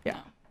day.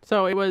 Yeah.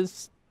 So it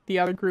was the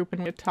other group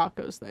and we had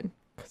tacos then.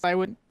 Because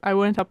I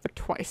went up there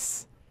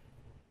twice.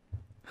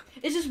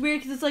 It's just weird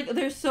because it's like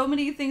there's so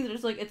many things that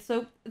it's like it's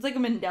like a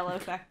Mandela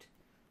effect.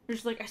 You're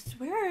just like, I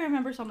swear I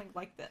remember something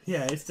like this.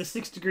 Yeah, it's the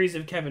 6 degrees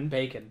of Kevin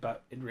Bacon,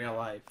 but in real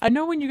life. I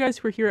know when you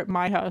guys were here at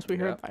my house, we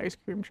heard the ice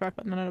cream truck,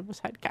 but none of us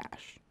had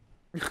cash.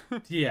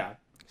 Yeah.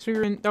 So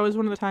that was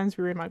one of the times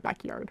we were in my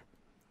backyard.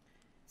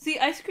 See,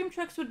 ice cream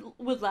trucks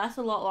would last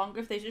a lot longer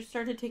if they just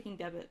started taking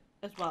debit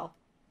as well.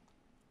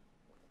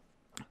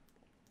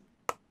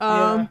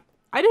 I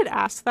did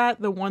ask that,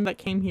 the one that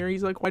came here,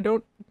 he's like,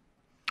 do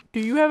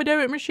you have a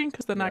debit machine?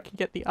 Because then I could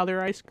get the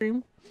other ice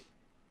cream.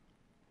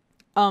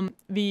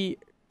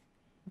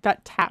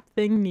 That tap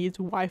thing needs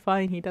Wi-Fi,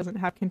 and he doesn't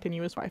have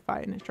continuous Wi-Fi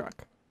in his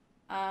truck.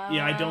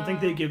 Yeah, I don't think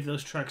they give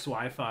those trucks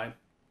Wi-Fi.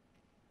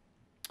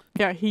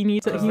 Yeah, he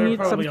needs some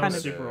kind of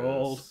super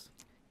old.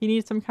 He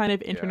needs some kind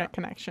of internet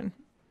connection.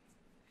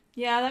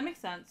 Yeah, that makes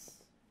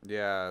sense.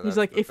 Yeah, he's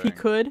like, if he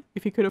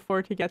could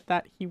afford to get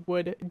that, he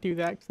would do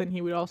that, because then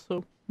he would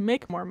also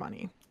make more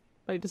money.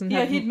 But he doesn't.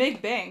 Yeah, he'd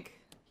make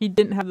bank. He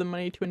didn't have the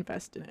money to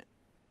invest in it.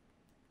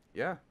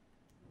 Yeah.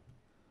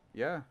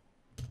 Yeah.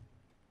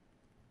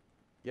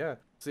 Yeah.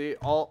 See,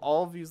 all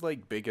of these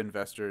like big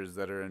investors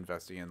that are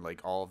investing in like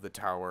all of the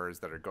towers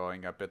that are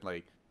going up in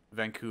like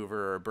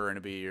Vancouver or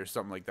Burnaby or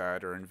something like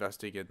that, or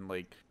investing in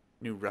like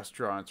new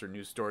restaurants or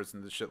new stores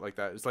and shit like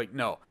that. It's like,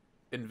 no,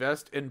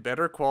 invest in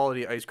better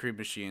quality ice cream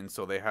machines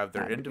so they have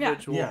their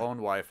individual own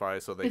Wi-Fi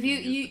so they can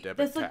use the debit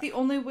that's like tap. the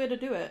only way to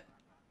do it.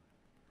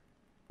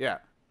 Yeah.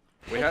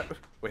 We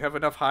have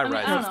enough high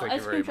rises. I don't know. Thank Ice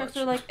you cream very trucks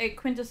much. are like a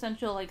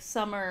quintessential like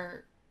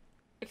summer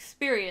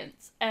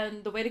experience,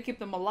 and the way to keep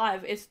them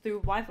alive is through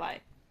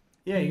Wi-Fi.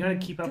 Yeah, you gotta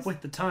keep up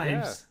with the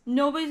times.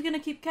 Nobody's gonna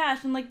keep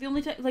cash, and like the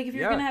only time, like if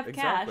you're gonna have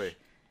cash,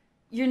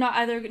 you're not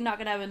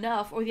gonna have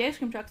enough, or the ice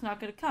cream truck's not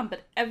gonna come.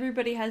 But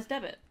everybody has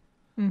debit.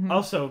 Mm-hmm.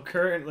 Also,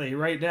 currently,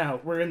 right now,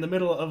 we're in the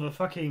middle of a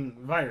fucking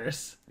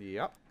virus.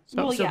 Yep.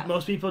 So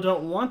most people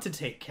don't want to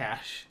take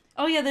cash.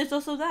 Oh yeah, there's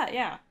also that.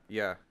 Yeah.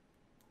 Yeah.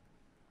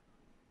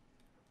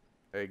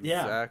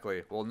 Exactly.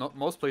 Yeah. Well,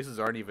 most places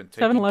aren't even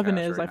taking 7-Eleven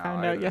cash is. right I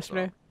found now out either,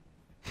 yesterday.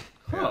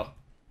 So. Yeah.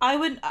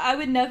 I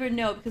would never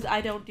know because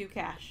I don't do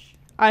cash.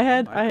 I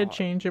had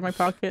change in my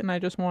pocket and I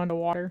just wanted a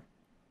water.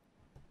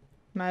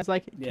 And I was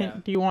like,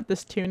 do you want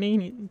this toonie?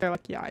 And they're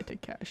like, yeah, I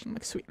did cash. I'm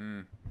like, sweet.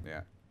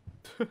 Yeah.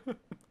 I think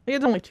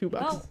it's only $2.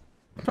 Well,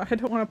 I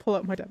don't want to pull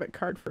out my debit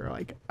card for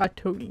like a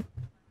toonie.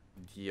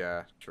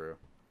 Yeah, true.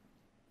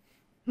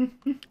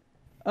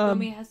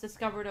 Boomy has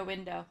discovered a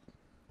window.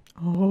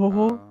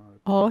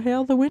 All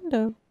hail the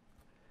window.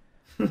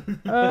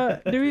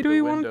 Do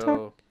we want to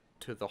talk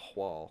to the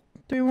wall?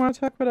 Do we want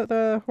to talk about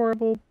the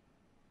horrible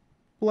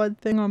blood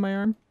thing on my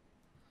arm?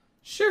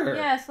 Sure.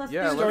 Yes, let's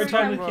do story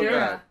time with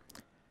Kira.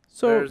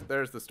 So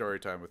there's the story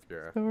time with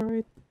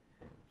Kira.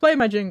 Play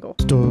my jingle.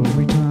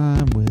 Story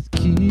time with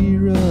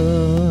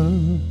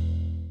Kira.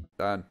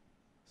 Done.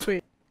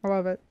 Sweet. I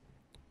love it.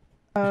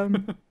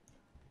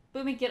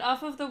 Boomy, get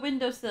off of the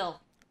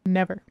windowsill.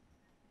 Never.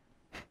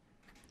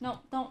 No,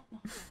 don't.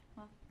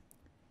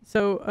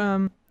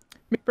 So,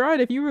 McBride,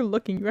 if you were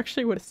looking, you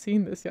actually would have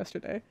seen this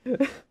yesterday.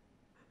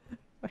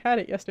 I had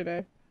it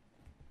yesterday.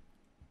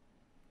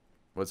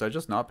 Was I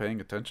just not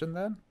paying attention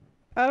then?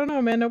 I don't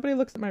know, man. Nobody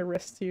looks at my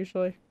wrists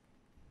usually.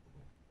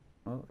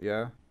 Well,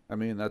 yeah. I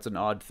mean, that's an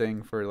odd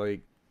thing for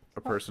like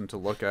a person to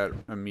look at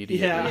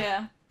immediately. Yeah.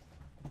 Yeah.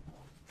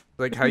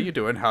 Like, how you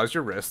doing? How's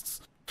your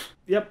wrists?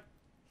 Yep.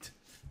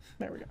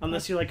 There we go.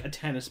 Unless you're like a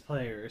tennis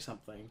player or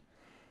something.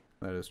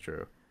 That is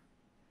true.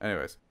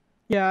 Anyways,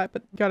 Yeah,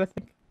 but you gotta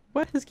think,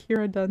 what has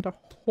Kira done to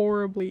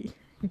horribly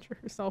injure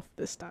herself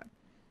this time?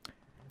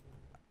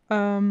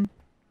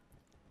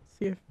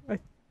 See if I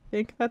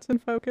think that's in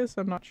focus.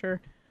 I'm not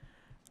sure.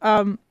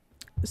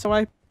 So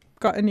I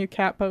got a new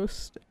cat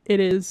post. It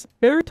is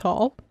very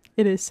tall.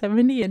 It is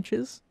 70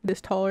 inches. It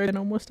is taller than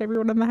almost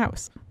everyone in the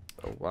house.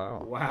 oh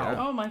wow.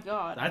 Wow. Oh my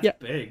god. That's Yeah.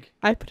 big.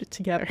 I put it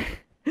together.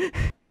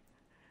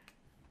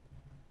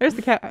 There's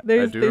the cat. I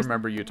There's, do there's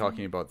remember you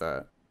talking about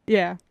that.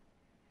 yeah.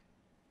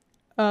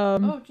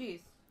 Oh jeez.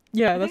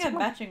 Yeah, I think that's I'm my,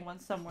 matching one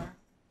somewhere.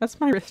 that's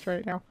my wrist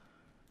right now.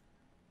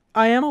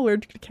 I am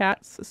allergic to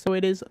cats, so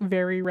it is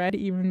very red,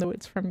 even though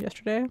it's from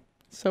yesterday.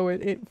 So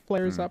it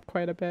flares up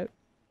quite a bit.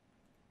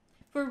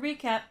 For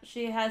recap,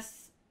 she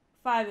has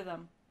 5 of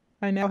them.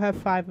 I now have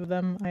 5 of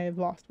them. I have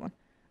lost one.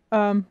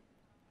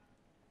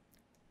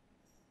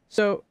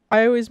 So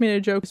I always made a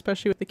joke,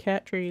 especially with the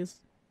cat trees.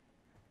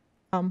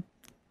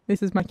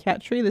 This is my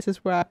cat tree. This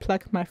is where I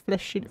pluck my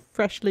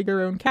freshly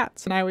grown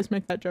cats, and I always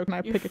make that joke. And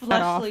I You're pick a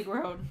cat off. fleshly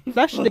grown.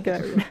 Freshly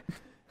grown,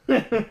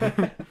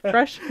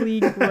 freshly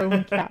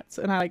grown cats,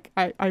 and I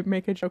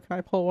make a joke and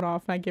I pull one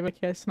off and I give a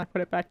kiss and I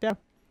put it back down.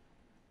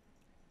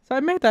 So I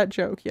made that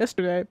joke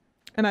yesterday,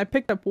 and I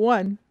picked up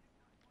one.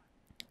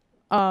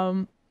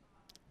 And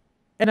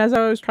as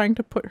I was trying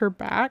to put her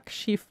back,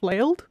 she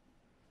flailed,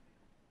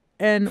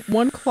 and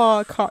one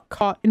claw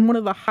caught in one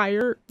of the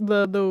higher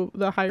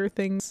the higher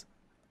things,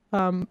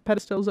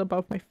 pedestals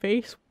above my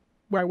face,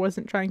 where I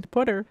wasn't trying to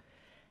put her.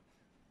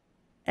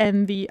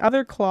 And the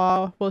other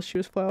claw, while she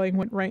was flailing,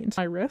 went right into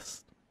my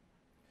wrist.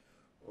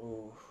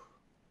 Oh.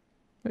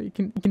 So you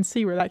can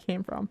see where that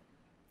came from.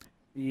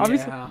 Yeah.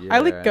 Obviously, I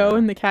let go,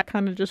 and the cat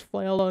kind of just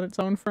flailed on its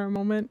own for a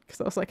moment,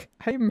 because I was like,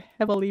 I'm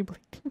heavily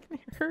bleeding and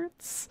it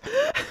hurts.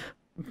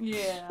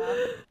 Yeah.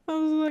 I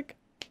was like,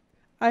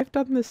 I've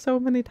done this so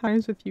many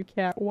times with you,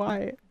 cat.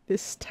 Why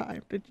this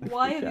time did you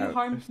Why freak have you out?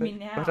 harmed me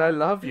now? But I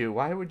love you.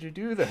 Why would you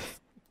do this?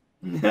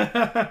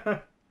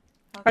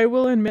 I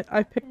will admit,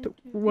 I picked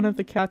one of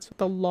the cats with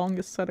the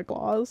longest set of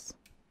claws.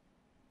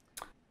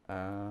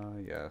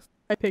 Yes.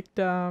 I picked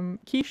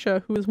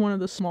Keisha, who is one of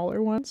the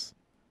smaller ones.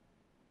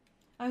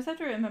 I always have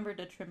to remember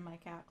to trim my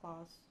cat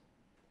claws.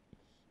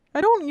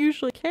 I don't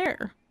usually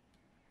care.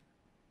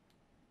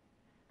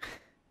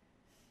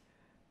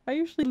 I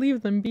usually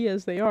leave them be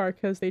as they are,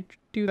 because they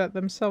do that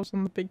themselves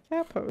on the big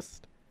cat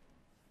post.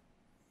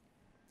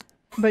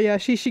 But yeah,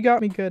 she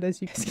got me good,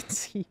 as you guys can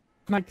see.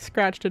 And I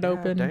scratched it Yeah,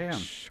 open damn.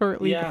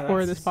 shortly Yeah,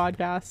 before this that's-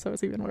 podcast, so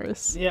it's even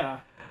worse. Yeah.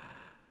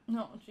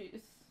 No,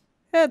 jeez.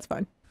 Yeah, it's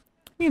fine.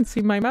 You can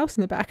see my mouse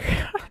in the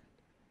background.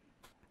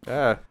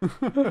 Yeah.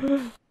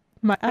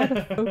 My out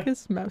of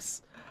focus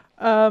mouse.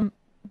 Yeah,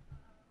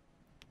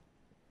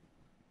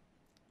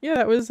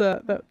 that was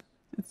I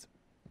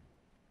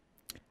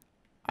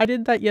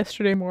did that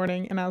yesterday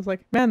morning, and I was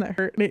like, man, that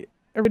hurt. And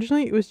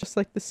originally it was just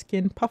like the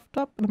skin puffed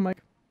up, and I'm like,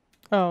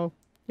 oh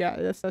yeah,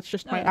 that's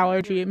just my Oh,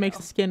 allergy. here It we makes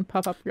go. the skin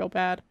puff up real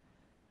bad,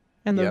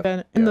 and the Yep,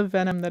 the yep.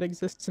 venom that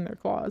exists in their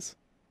claws.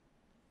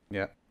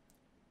 Yeah.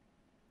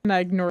 And I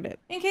ignored it.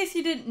 In case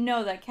you didn't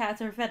know that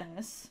cats are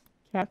venomous.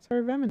 Cats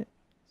are venomous.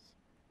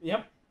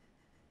 Yep.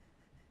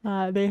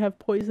 They have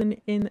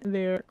poison in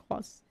their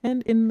claws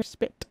and in their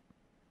spit.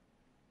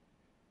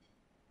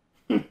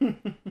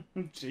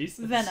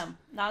 Jesus. Venom,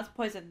 not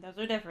poison. Those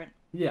are different.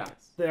 Yeah,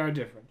 they are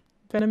different.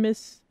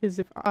 Venomous is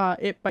if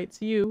it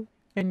bites you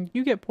and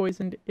you get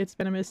poisoned. It's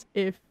venomous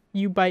if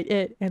you bite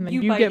it and then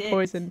You you bite get it.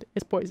 poisoned.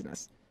 It's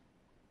poisonous.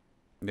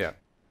 Yeah.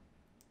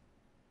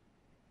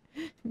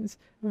 It's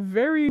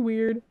very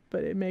weird,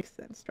 but it makes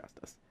sense. Trust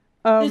us.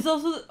 There's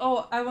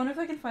also I wonder if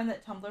I can find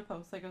that Tumblr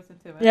post that goes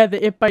into it. Yeah,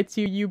 the it bites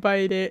you, you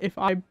bite it. If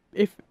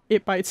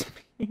it bites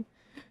me,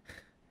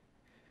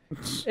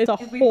 it's a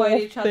If we whole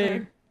bite each thing.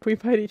 other. If we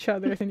bite each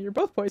other, then you're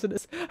both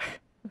poisonous.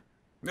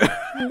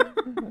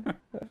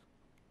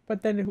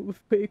 But then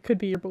it could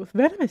be you're both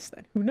venomous.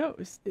 Then who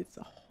knows? It's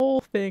a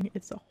whole thing.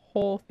 It's a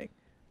whole thing.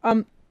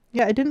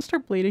 Yeah, it didn't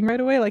start bleeding right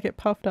away. Like it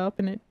puffed up,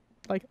 and it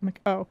I'm like,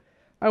 oh.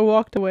 I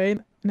walked away,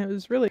 and it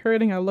was really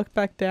hurting. I looked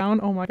back down.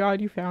 Oh my god,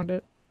 you found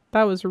it.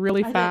 That was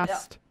really I did, yeah.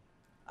 fast.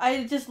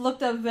 I just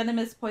looked up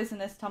venomous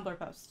poisonous Tumblr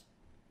post.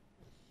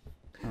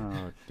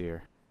 Oh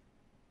dear.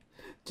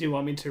 Do you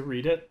want me to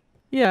read it?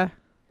 Yeah.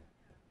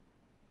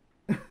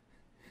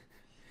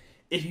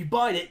 If you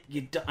bite it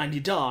and you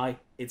die,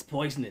 it's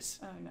poisonous.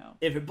 Oh no.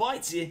 If it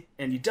bites you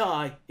and you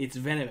die, it's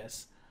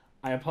venomous.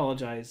 I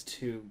apologize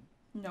to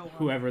No one.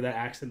 whoever that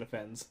accent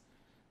offends.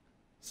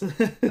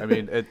 I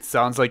mean, it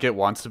sounds like it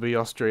wants to be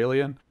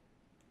Australian.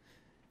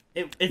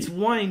 It's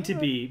wanting to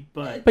be,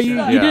 but But you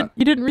Yeah.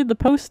 didn't read the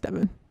post,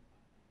 Devin.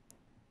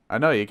 I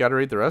know, you gotta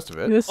read the rest of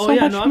it. There's oh so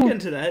yeah, much no, I'm more.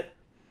 getting to that.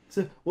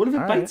 So what if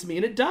it All bites me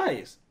and it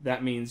dies?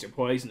 That means you're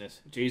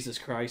poisonous. Jesus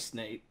Christ,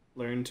 Nate,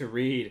 learn to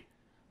read.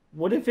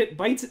 What if it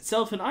bites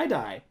itself and I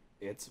die?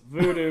 It's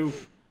voodoo.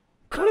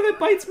 What if it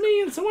bites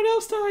me and someone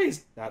else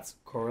dies? That's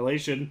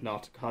correlation,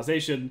 not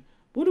causation.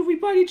 What if we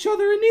bite each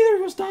other and neither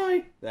of us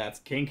die? That's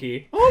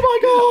kinky.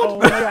 Oh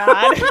my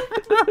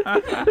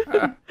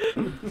god!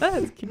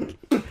 That's kinky.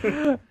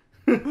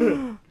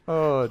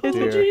 Oh It's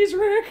the dear. G's,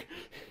 Rick!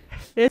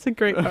 It's a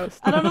great post.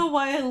 I don't know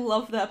why I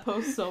love that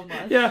post so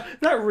much. Yeah,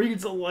 that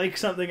reads like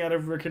something out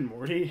of Rick and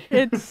Morty.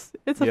 It's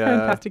a Yeah.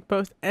 fantastic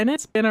post, and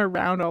it's been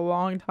around a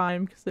long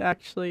time because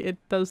actually it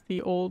does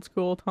the old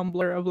school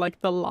Tumblr of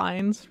like the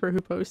lines for who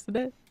posted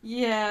it.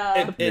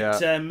 Yeah.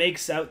 It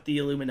makes out the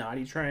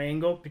Illuminati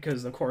triangle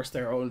because, of course,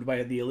 they're owned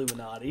by the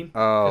Illuminati.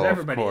 Oh, of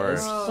everybody course.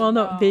 is. Oh, Well,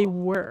 no, they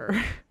were.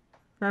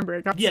 Remember,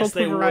 it got Yes, sold to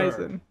they were.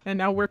 Verizon, and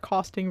now we're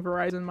costing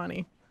Verizon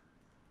money.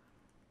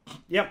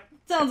 Yep.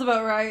 Sounds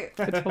about right.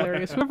 It's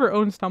hilarious. Whoever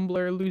owns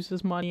Tumblr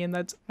loses money, and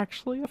that's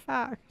actually a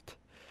fact.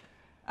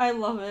 I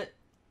love it.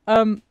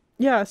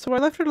 Yeah, so I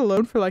left it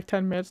alone for like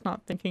 10 minutes,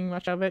 not thinking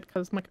much of it,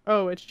 because I'm like,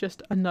 oh, it's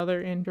just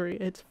another injury.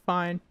 It's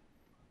fine.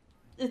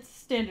 It's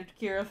standard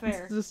Kira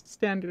fare. It's just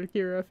standard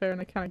Kira affair, and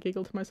I kind of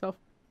giggled to myself.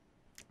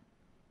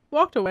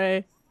 Walked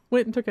away,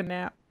 went and took a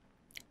nap.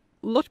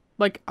 Looked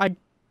like I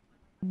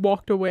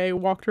walked away,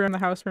 walked around the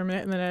house for a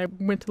minute, and then I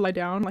went to lie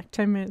down like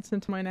 10 minutes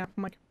into my nap.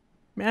 I'm like,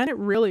 man, it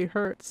really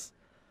hurts.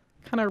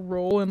 Kind of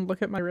roll and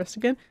look at my wrist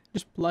again,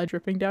 just blood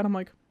dripping down. I'm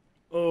like,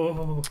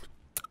 Oh.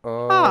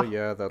 Oh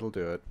yeah, that'll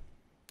do it.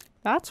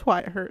 that's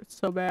why it hurts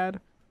so bad.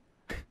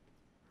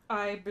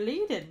 I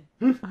bleeded.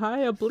 I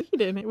a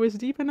bleeding. It was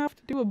deep enough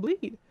to do a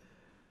bleed.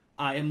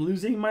 I am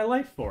losing my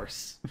life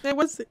force. It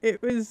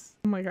was,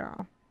 oh my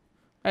god.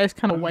 I just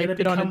kind of I'm gonna wiped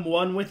it become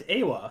one with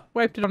Awa.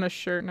 wiped it on a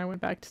shirt, and I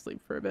went back to sleep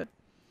for a bit.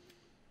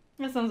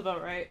 That sounds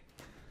about right.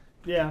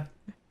 Yeah.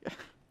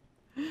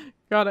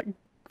 Got it.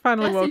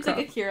 Finally That woke seems up.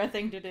 like a Kira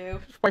thing to do.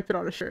 Just wipe it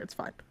on a shirt. It's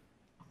fine.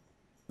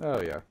 Oh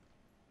yeah.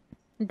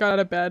 Got out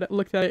of bed,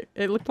 looked at it.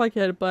 It looked like it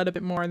had bled a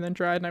bit more, and then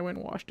dried, and I went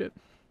and washed it.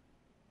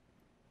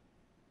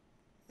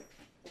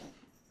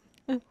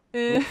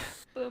 Do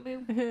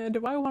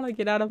I want to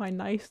get out of my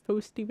nice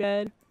toasty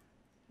bed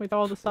with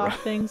all the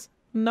soft things?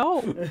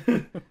 No.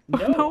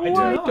 No, I I do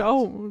not.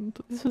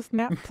 don't. This is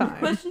nap time.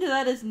 Question to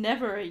that is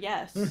never a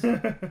yes.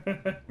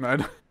 I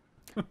know.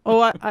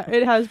 Oh,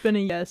 it has been a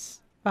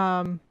yes.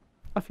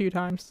 A few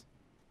times.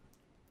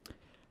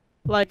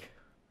 Like,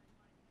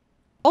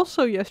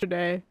 also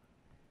yesterday,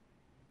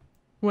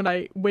 when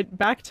I went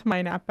back to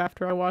my nap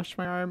after I washed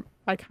my arm,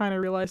 I kind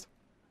of realized,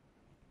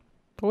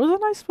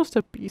 wasn't I supposed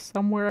to be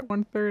somewhere at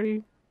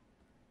 1:30?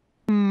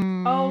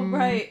 Oh,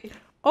 right.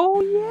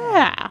 Oh,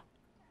 yeah.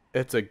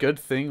 It's a good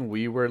thing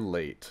we were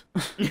late.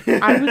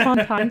 I was on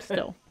time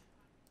still.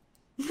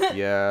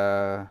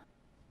 Yeah.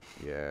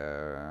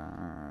 Yeah.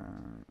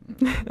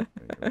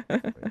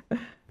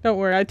 Don't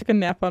worry, I took a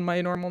nap on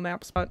my normal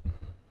nap spot.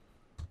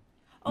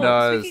 Oh,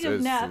 No, speaking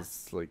of naps,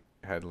 it's like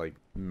had like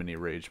mini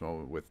rage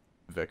moment with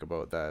Vic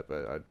about that,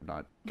 but I'm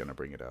not gonna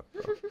bring it up.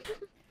 So.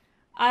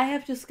 I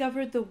have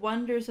discovered the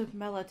wonders of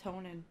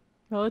melatonin.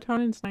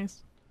 Melatonin's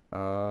nice.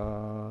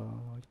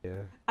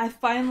 Yeah. I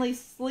finally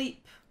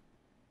sleep.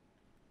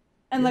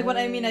 And like, what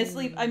I mean, I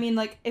sleep, I mean,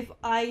 like, if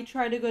I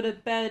try to go to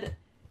bed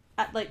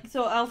at, like,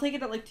 so I'll take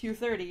it at, like,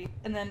 2:30,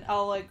 and then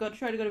I'll, like,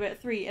 try to go to bed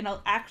at 3, and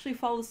I'll actually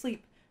fall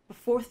asleep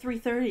before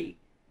 3:30.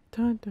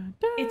 Dun, dun,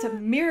 dun. It's a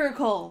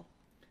miracle.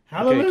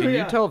 Hallelujah. Okay, can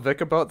you tell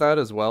Vic about that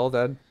as well,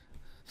 then?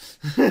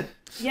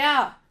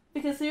 Yeah,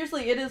 because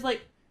seriously, it is,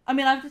 like, I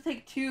mean, I have to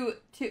take two,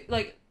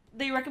 like,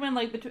 they recommend,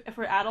 like,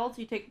 for adults,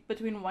 you take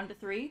between 1 to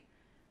 3.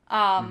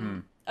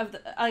 Of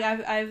the, like,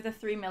 I have the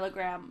 3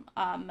 milligram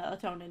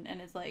melatonin, and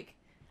it's, like,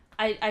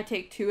 I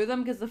take 2 of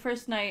them, because the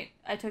first night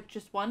I took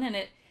just 1, and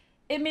it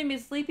made me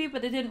sleepy,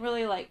 but it didn't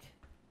really, like,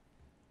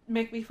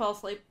 make me fall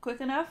asleep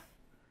quick enough.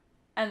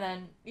 And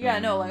then, yeah,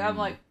 no, like, I'm,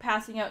 like,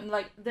 passing out, and,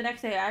 like, the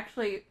next day,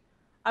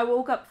 I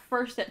woke up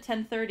first at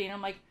 10:30, and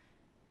I'm like,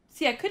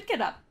 see, I could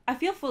get up. I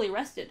feel fully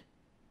rested.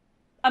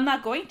 I'm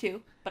not going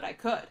to, but I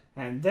could.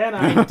 And then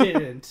I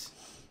didn't.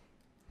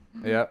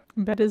 Yeah.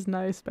 Bed is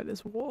nice, bed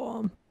is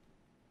warm.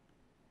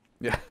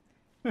 Yeah.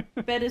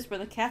 Bed is where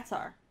the cats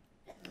are.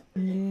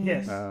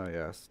 Yes. Oh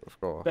yes, of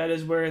course. That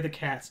is where the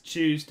cats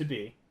choose to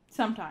be.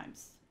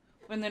 Sometimes.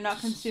 When they're not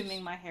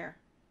consuming my hair.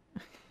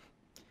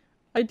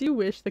 I do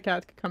wish the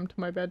cat could come to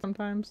my bed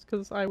sometimes,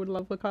 because I would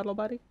love the cuddle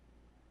buddy.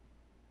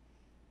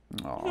 You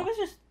could Aw. always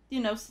just,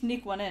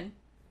 sneak one in.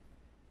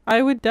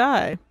 I would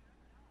die.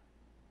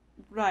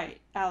 Right.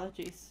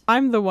 Allergies.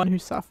 I'm the one who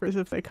suffers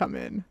if they come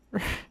in.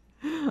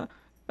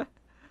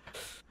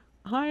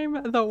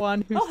 I'm the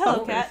one who Oh,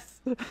 hello, cat.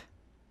 suffers.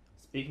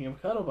 Speaking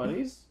of cuddle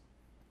buddies,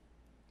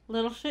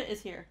 Little shit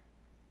is here.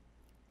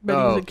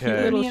 But he's a cute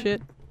Okay. little Yeah.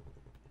 shit.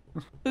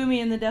 Boomy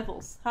and the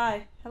Devils.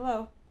 Hi.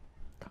 Hello.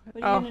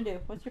 What are you gonna do?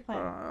 What's your plan?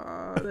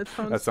 That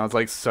sounds... That sounds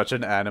like such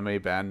an anime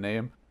band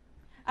name.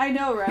 I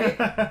know,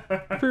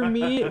 right? For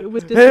me, it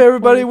was Hey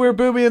everybody, disappointing. we're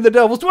Boomy and the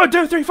Devils. 1,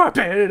 2, 3, 4.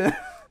 It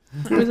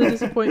was a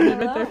disappointment right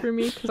there Hello. for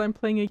me, because I'm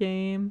playing a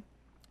game,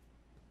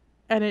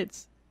 and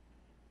it's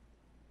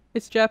a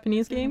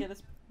Japanese You can game get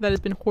us- that has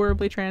been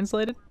horribly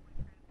translated.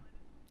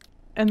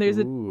 And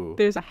Ooh.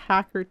 there's a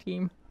hacker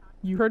team.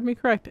 You heard me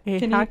correct. A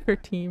hacker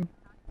team.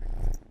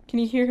 Can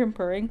you hear him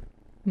purring?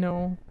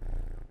 No.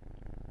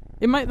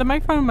 The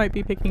microphone might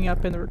be picking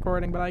up in the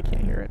recording, but I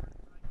can't hear it.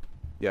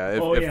 Yeah,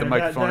 Oh, if yeah, the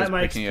microphone that is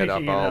mic's picking it up,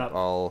 picking it up.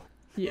 I'll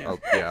Yeah.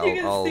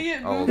 See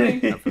it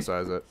moving.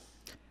 emphasize it.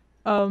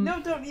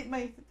 No, don't eat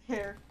my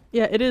hair.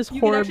 Yeah, it is You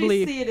can actually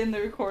horribly see it in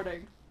the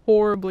recording.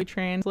 horribly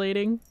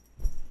translating.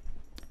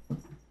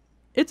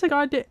 It's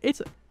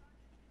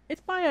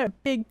by a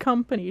big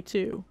company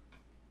too.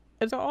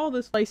 It's all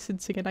this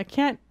licensing, and I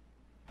can't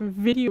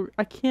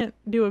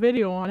do a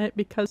video on it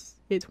because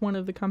it's one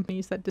of the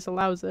companies that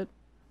disallows it.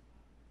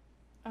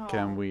 Oh.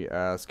 Can we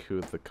ask who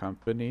the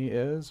company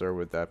is, or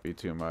would that be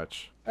too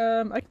much?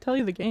 I can tell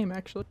you the game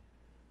actually.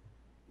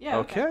 Yeah.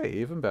 Okay,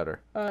 even better.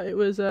 It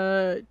was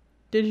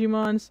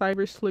Digimon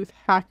Cyber Sleuth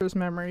Hacker's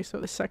Memory, so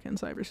the second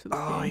Cyber Sleuth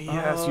Oh game.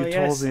 yes, Oh, you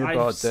yes, told me I've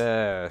about s-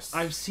 this.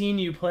 I've seen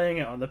you playing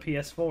it on the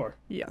PS4.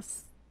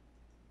 Yes.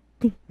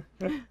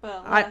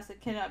 Well, alas,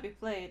 it cannot be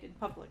played in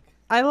public.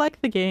 I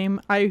like the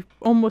game. I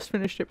almost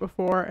finished it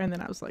before, and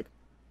then I was like,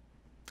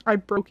 I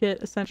broke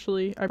it,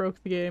 essentially. I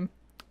broke the game.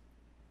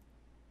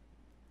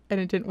 And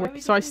it didn't Why work.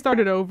 would So you I do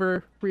started that?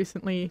 over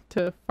recently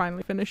to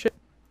finally finish it.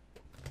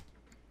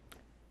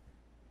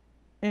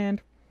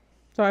 And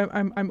so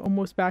I'm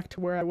almost back to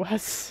where I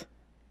was.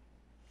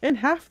 In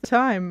half the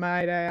time,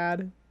 might I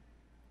add.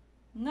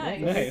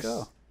 Nice. There you Nice.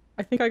 go.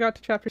 I think I got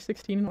to chapter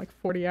 16 in like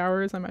 40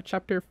 hours. I'm at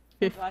chapter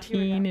Oh God, here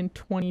we 15 go. in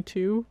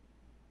 22.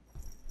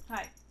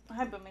 Hi,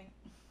 Bummy.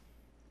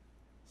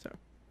 So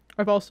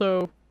I've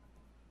also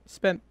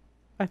spent,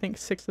 I think,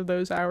 6 of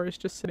those hours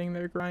just sitting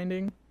there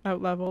grinding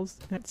out levels,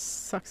 and it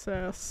sucks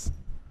ass.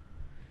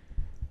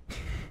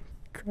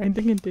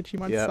 Grinding in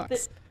Digimon Yeah.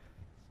 sucks.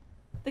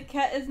 The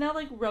cat is now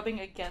like rubbing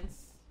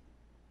against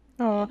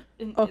Aw,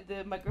 in Oh.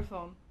 the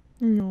microphone.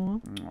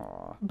 no.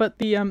 Aw. But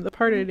the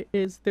part it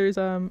is there's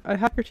a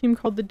hacker team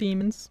called the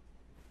Demons.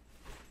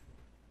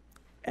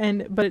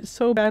 But it's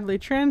so badly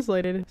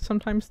translated,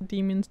 sometimes the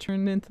demons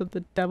turn into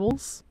the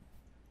devils.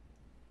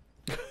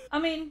 I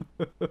mean,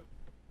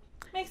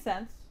 makes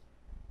sense.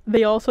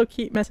 They also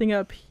keep messing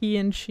up he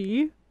and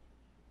she.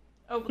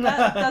 Oh, but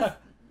that's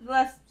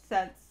less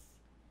sense.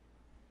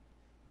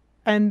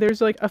 And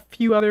there's like a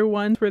few other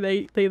ones where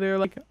they're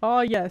like,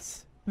 oh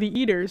yes, the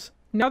eaters.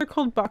 Now they're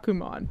called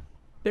Bakumon.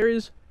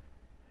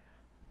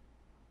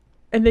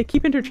 And they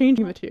keep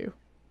interchanging the two.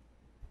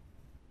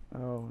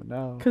 Oh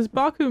no. Because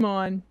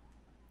Bakumon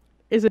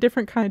is a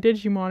different kind of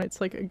Digimon.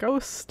 It's like a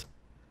ghost.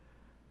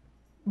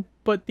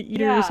 But the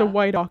eater is a Yeah.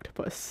 white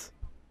octopus.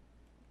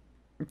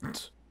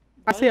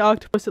 I say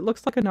octopus, it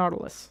looks like a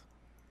nautilus.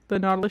 The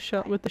nautilus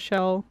shell with the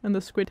shell and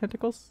the squid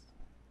tentacles.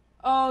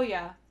 Oh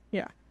yeah.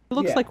 It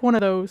looks Yeah. like one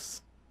of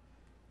those.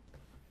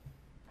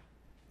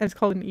 And it's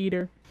called an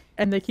eater.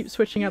 And they keep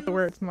switching out the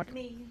words. I'm like,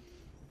 Me.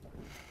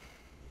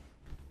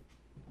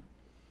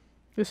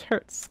 this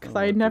hurts, because Oh,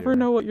 I never dear.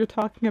 know what you're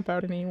talking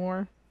about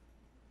anymore.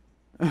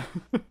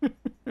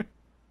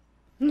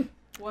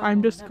 Well,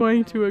 I'm just never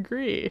going know. to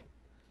agree.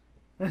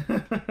 And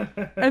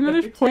then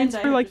there's Pretend points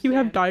I where like you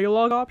have understand.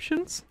 dialogue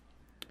options.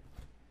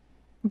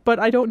 But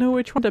I don't know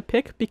which one to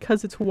pick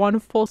because it's one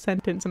full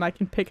sentence and I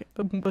can pick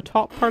the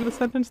top part of the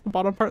sentence, the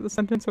bottom part of the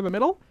sentence, or the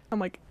middle. I'm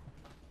like,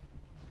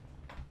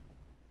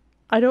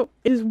 it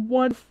is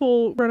one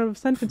full run of a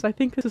sentence. I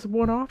think this is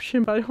one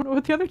option, but I don't know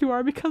what the other two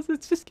are because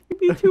it's just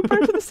giving me 2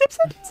 parts of the same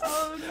sentence.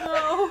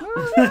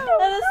 Oh no.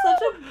 That is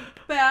such a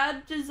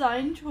bad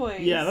design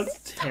choice. Yeah, that's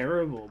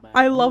terrible, man.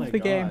 I Oh love my the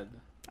game. God.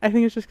 I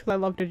think it's just because I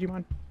love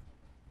Digimon.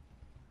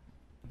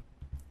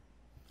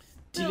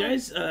 Do you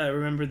guys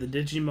remember the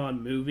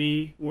Digimon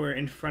movie where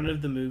in front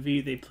of the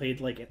movie they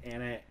played like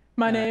an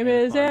My name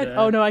is Ed.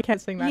 Anaconda? Oh no, I can't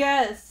sing that.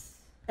 Yes.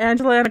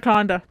 Angela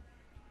Anaconda.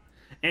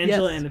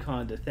 Angela Yes.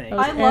 Anaconda thing? That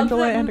was I loved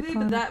Angela that movie,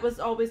 Anaconda. but that was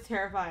always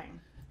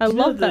terrifying. I Do you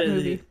know love that the-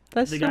 movie.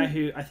 That's the so- guy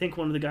who I think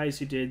one of the guys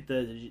who did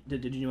the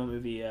Digimon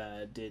movie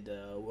did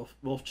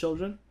Wolf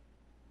Children.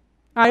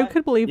 I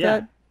could believe Yeah.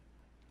 that.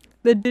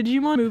 The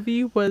Digimon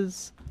movie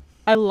was,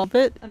 I love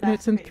it, A and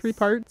it's in 3 masterpiece.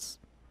 parts.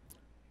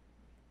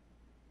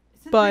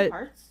 It's in But- 3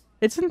 parts.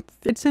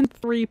 It's in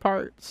 3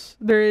 parts.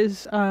 There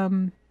is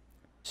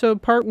so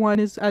part 1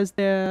 is as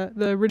the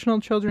original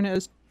children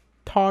as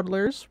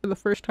toddlers for the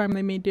first time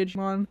they made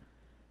Digimon.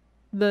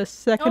 The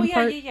second Oh yeah,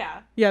 part,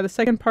 yeah. the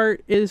second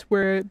part is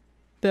where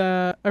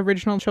the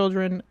original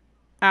children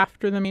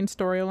after the main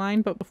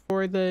storyline, but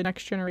before the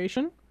next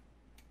generation.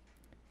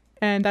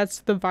 And that's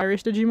the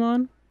virus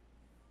Digimon,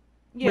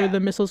 where Yeah. the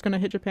missile's gonna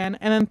hit Japan.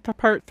 And then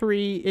part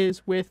 3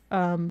 is with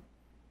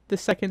the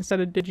second set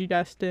of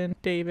Digidestin,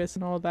 Davis,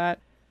 and all that.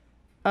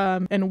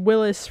 And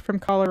Willis from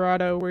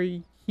Colorado, where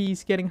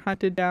he's getting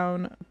hunted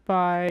down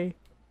by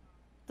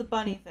The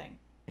bunny thing.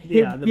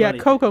 Yeah, the bunny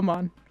thing.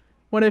 Kokomon,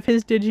 one of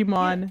his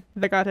Digimon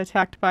that got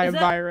attacked by Is a that-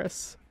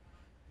 virus.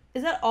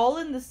 Is that all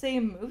in the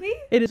same movie?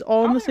 It is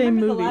all I in the only same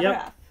remember movie. The latter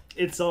Yep. half.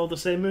 It's all the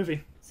same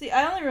movie. See,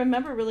 I only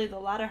remember really the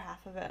latter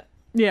half of it.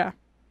 Yeah,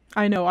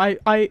 I know.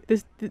 That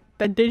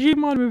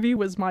Digimon movie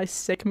was my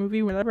sick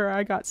movie. Whenever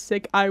I got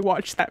sick, I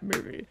watched that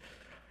movie.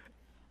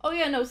 Oh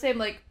yeah, no, same.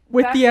 Like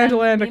with back the then,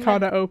 Angela me and my-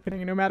 Anaconda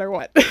opening, no matter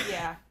what.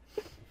 Yeah.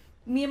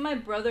 Me and my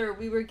brother,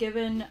 we were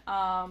given,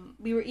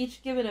 we were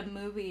each given a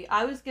movie.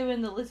 I was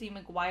given the Lizzie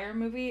McGuire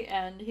movie,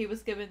 and he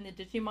was given the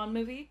Digimon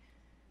movie.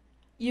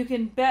 You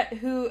can bet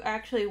who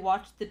actually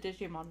watched the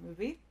Digimon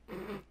movie.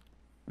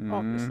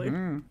 Obviously.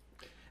 Mhm.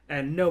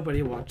 And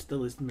nobody watched the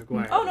Lizzie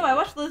McGuire. Oh no, I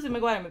watched the Lizzie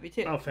McGuire movie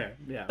too. Oh, fair.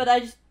 Yeah. But I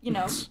just,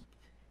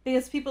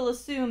 because people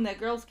assume that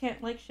girls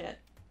can't like shit.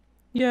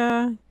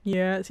 Yeah.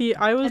 See,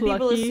 I was And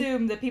people lucky.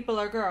 assume that people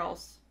are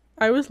girls.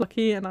 I was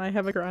lucky, and I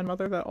have a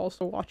grandmother that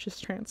also watches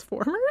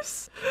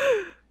Transformers.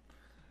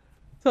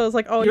 So I was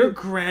like, oh, Your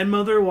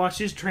grandmother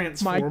watches my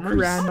Transformers?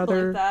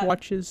 grandmother that.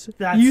 watches.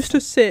 That's- Used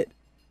to sit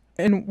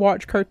and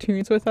watch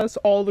cartoons with us.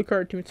 All the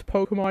cartoons,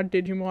 Pokemon,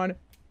 Digimon.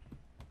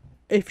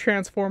 If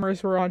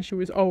Transformers were on, she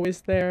was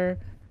always there.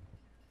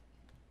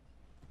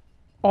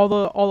 All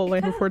the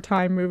Land Before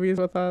Time movies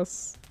with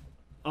us.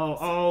 Oh,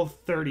 all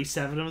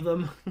 37 of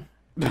them.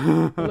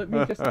 Let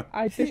me just.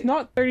 It's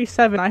not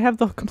 37. I have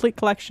the complete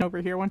collection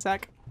over here. One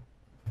sec.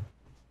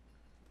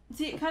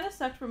 See, it kind of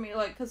sucked for me,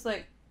 like, cause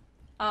like,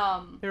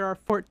 There are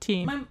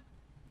 14. my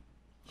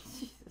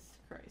Jesus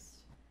Christ,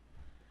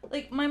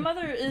 like my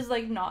mother is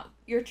like not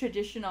your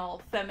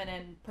traditional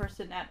feminine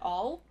person at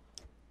all.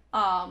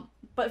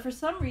 But for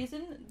some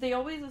reason,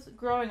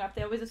 growing up,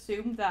 they always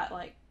assumed that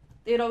like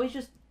they'd always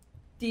just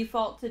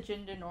default to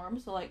gender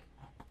norms. So like,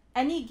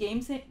 any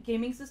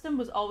gaming system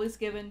was always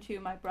given to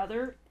my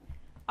brother.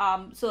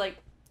 So like,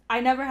 I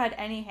never had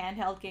any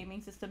handheld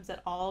gaming systems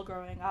at all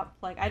growing up.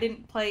 Like, I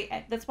didn't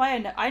play. That's why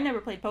I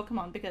never played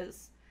Pokemon,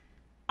 because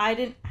I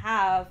didn't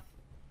have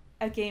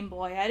a Game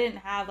Boy. I didn't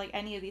have like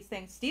any of these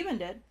things. Steven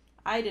did.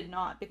 I did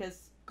not,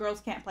 because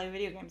girls can't play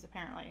video games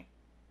apparently.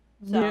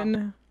 So Yeah,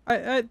 no.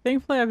 I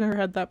thankfully I've never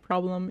had that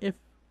problem. If,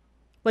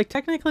 like,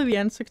 technically the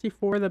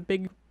N64, the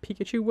big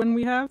Pikachu one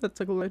we have, that's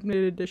like a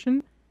limited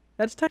edition,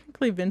 that's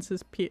technically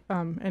Vince's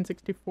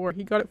N64.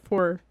 He got it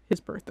for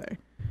his birthday.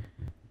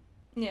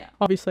 yeah.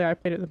 Obviously I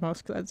played it the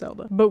most because I had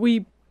Zelda. But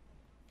we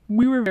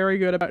were very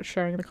good about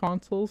sharing the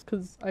consoles,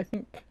 because I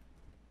think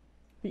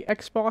the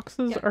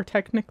Xboxes Yeah. are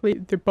technically,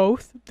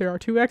 there are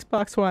two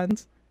Xbox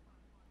Ones,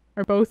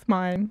 are both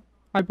mine.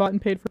 I bought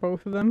and paid for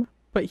both of them.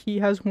 But he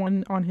has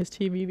one on his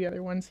TV, the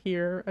other one's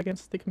here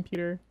against the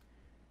computer.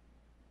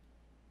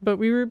 But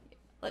we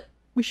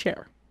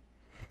share.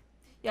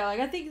 Yeah, like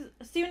I think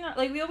Steven,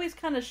 like we always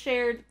kind of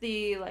shared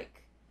the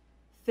like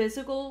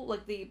physical,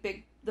 like the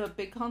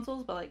big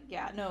consoles, but like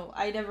yeah, no,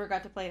 I never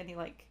got to play any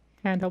like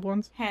Handheld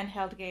ones?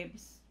 handheld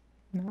games.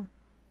 No.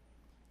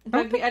 In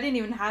I fact, I didn't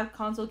even have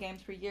console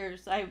games for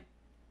years. I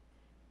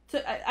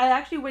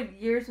actually went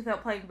years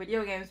without playing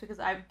video games because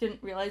I didn't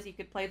realize you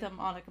could play them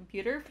on a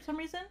computer for some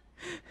reason.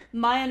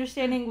 My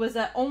understanding was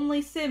that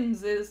only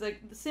Sims is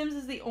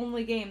the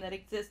only game that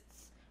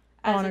exists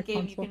as On a a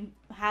game console. you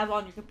can have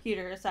on your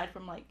computer aside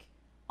from like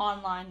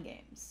online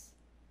games.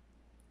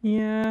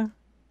 Yeah.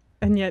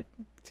 And yet,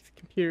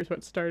 computer's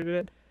what started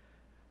it.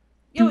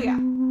 Oh yeah.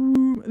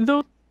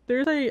 Though,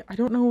 I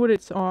don't know what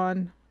it's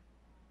on.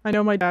 I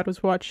know my dad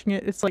was watching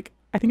it. It's like,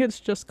 I think it's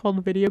just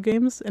called Video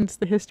Games, and it's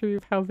the history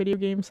of how video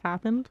games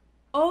happened.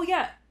 Oh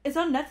yeah, it's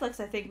on Netflix.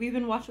 I think we've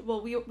been watching.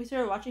 Well, we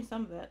started watching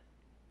some of it.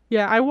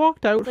 Yeah, I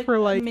walked out It's like for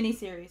a like, mini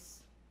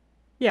series.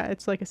 yeah,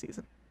 it's like a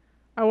season.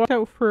 I walked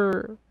out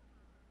for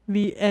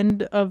the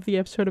end of the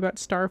episode about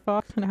Star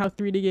Fox and how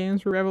 3D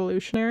games were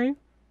revolutionary.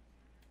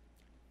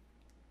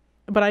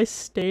 But I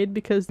stayed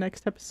because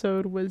next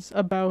episode was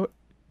about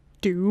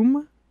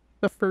Doom,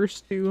 the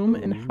first Doom,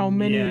 and how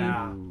many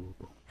Yeah.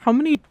 how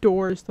many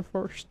doors the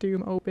first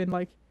Doom opened,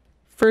 like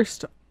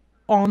first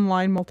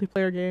online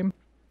multiplayer game.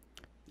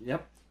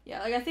 Yep.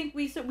 Yeah, like I think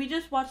we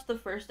just watched the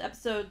first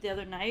episode the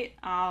other night.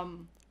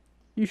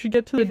 You should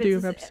get to the If it's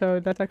Doom a-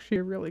 episode. That's actually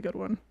a really good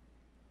one.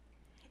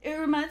 It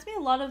reminds me a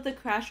lot of the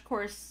Crash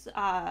Course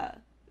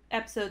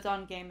episodes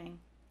on gaming.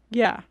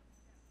 Yeah.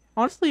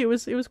 Honestly, it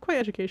was quite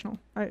educational.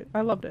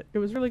 I loved it. It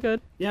was really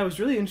good. Yeah, it was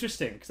really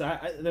interesting because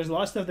I there's a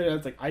lot of stuff there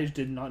that's like I just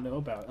did not know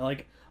about.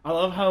 Like I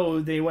love how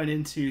they went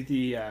into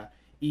the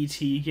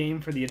E.T. game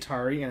for the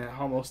Atari and it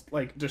almost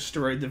like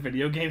destroyed the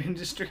video game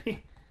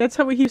industry. That's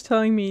how he was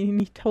telling me.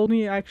 And he told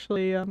me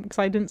actually, because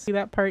I didn't see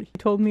that part. He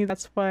told me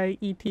that's why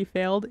E.T.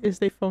 failed. Is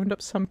they phoned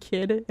up some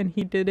kid and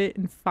he did it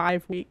in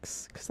 5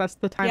 weeks because that's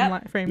the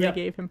time frame Yep.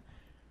 they gave him.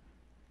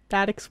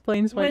 That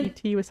explains why When-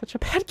 E.T. was such a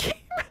bad game.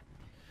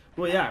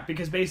 Well, yeah,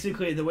 because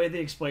basically the way they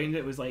explained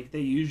it was like they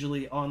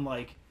usually on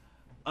like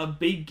a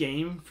big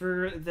game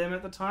for them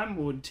at the time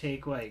would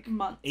take like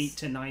Months. 8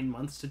 to 9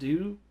 months to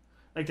do.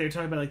 Like they were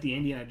talking about like the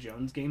Indiana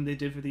Jones game they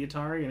did for the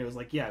Atari, and it was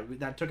like yeah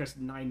that took us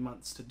 9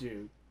 months to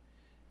do,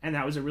 and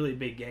that was a really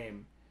big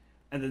game.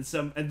 And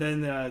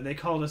then they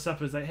called us up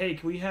and was like, hey,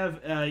 can we have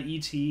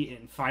E.T.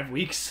 in 5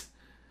 weeks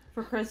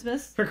For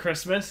Christmas. for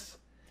Christmas?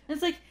 And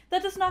it's like,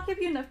 that does not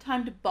give you enough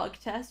time to bug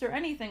test or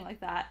anything like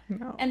that.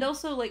 No. And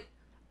also, like,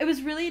 it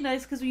was really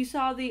nice because you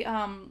saw the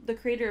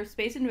creator of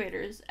Space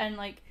Invaders, and,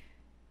 like,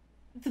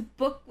 the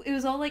book, it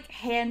was all, like,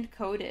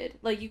 hand-coded.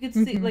 Like, you could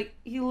see, Mhm. like,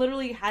 he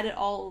literally had it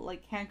all,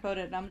 like,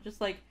 hand-coded, and I'm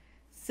just like,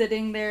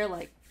 sitting there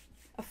like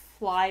a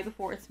fly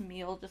before its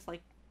meal, just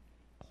like,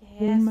 yes,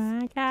 Oh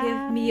my god.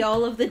 give me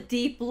all of the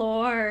deep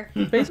lore.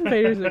 Space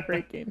Invaders is a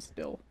great game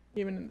still,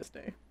 even in this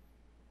day.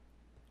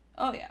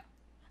 Oh yeah,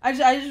 I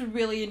just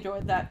really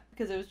enjoyed that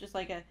because it was just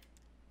like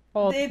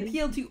they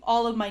appealed to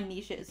all of my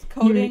niches,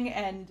 coding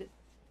and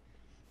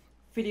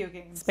video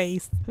games.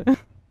 Space.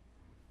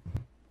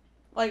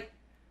 Like,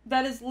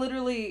 that is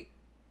literally,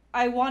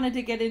 I wanted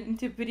to get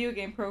into video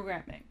game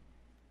programming.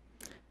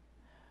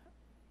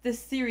 This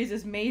series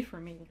is made for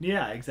me.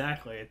 Yeah,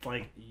 exactly. It's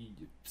like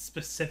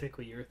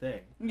specifically your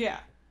thing. Yeah.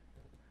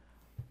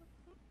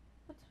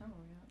 What time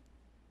are we at?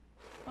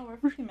 Oh,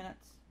 we're 50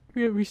 minutes.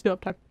 We still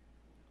have time.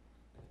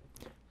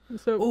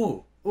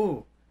 So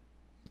Ooh.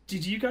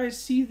 Did you guys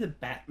see the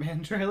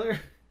Batman trailer?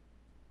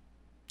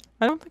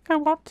 I don't think I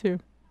want to.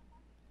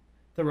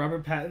 The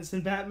Robert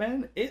Pattinson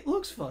Batman? It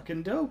looks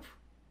fucking dope.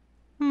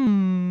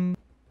 Hmm.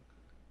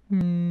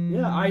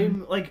 Yeah,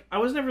 I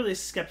was never really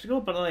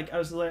skeptical, but I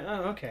was like,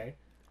 oh, okay.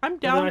 I'm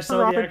then I down saw for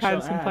the Robert actual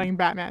Pattinson ad. playing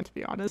Batman, to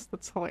be honest.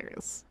 That's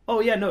hilarious. Oh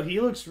yeah, no, he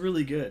looks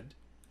really good.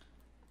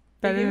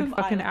 Better gave than him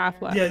fucking eyeliner.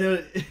 Affleck.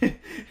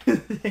 Yeah,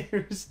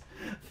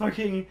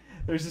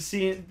 there's a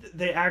scene,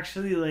 they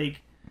actually,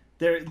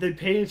 they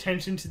pay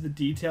attention to the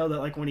detail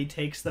that, when he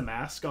takes the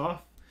mask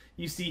off,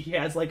 you see he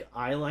has,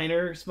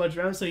 eyeliner smudged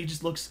around, so he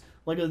just looks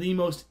like the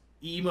most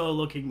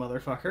emo-looking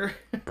motherfucker.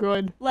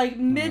 Good. Like,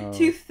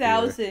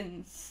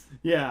 mid-2000s.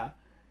 Yeah.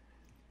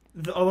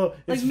 Although,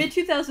 Like,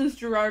 mid-2000s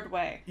Gerard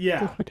Way.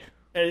 yeah. Good.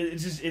 And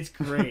it's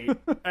great.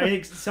 I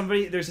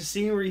think there's a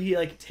scene where he,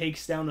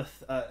 takes down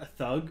a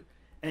thug.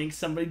 I think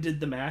somebody did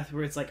the math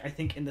where it's I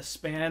think in the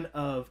span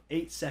of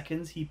 8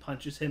 seconds, he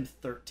punches him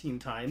 13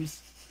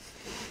 times.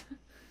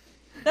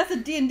 That's a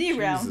D&D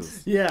round.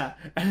 Jesus. Yeah.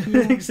 And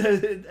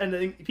I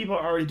think people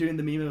are already doing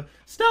the meme of,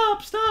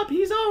 stop,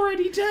 he's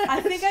already dead.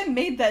 I think I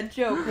made that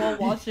joke while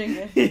watching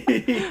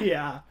it.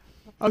 Yeah.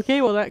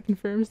 Okay, well that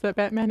confirms that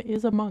Batman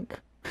is a monk.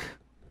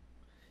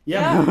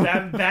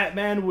 Yeah,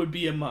 Batman would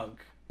be a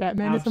monk.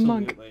 Batman is a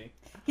monk. Absolutely.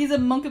 He's a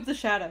monk of the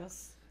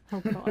shadows. Oh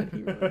god,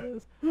 he really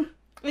is.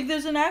 Like,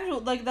 there's an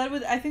actual,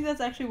 I think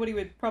that's actually what he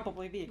would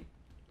probably be.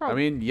 I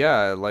mean,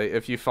 yeah,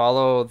 if you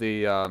follow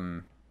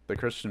the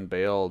Christian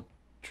Bale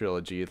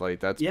trilogy,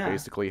 that's Yeah.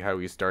 basically how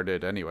he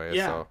started anyway.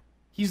 Yeah. So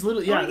He's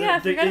literally, Oh, yeah, I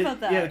forgot about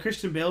that. Yeah, the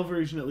Christian Bale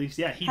version at least.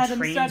 Yeah, he Had him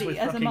trains study with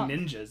as a fucking monk.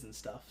 ninjas and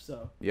stuff.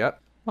 So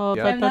yep. Well,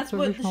 Yeah. but And that's what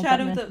the original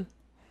shadow Batman.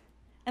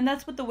 and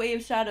that's what the Way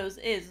of Shadows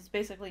is. It's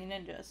basically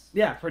ninjas.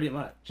 yeah, pretty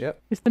much.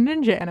 Yep. It's the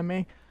ninja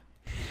anime.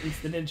 It's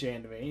the ninja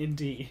anime,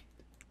 indeed.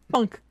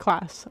 Monk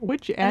class.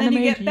 Which And anime then you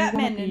do get you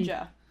Batman wanna be?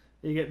 Ninja.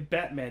 You get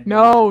Batman.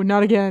 No,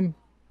 not again.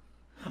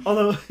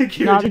 Although,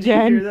 Kira, Not did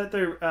again. you hear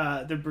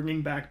that they're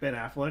bringing back Ben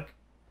Affleck for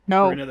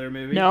No. another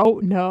movie?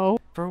 No.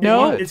 For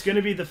No. what? It's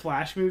gonna be the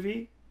Flash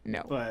movie,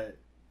 No. but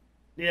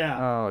yeah.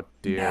 Oh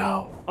dear.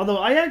 No. Although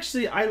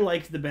I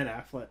liked the Ben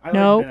Affleck. I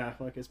No. like Ben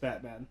Affleck as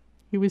Batman.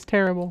 He was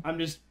terrible. I've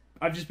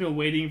just been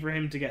waiting for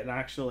him to get an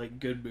actual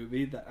good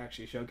movie that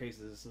actually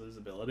showcases his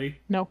ability.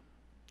 No.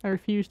 I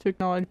refuse to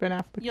acknowledge Ben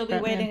Affleck. You'll as be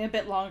Batman. waiting a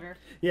bit longer.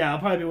 Yeah, I'll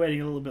probably be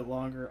waiting a little bit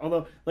longer.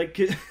 Although,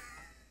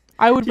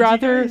 I would Did you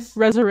rather guys-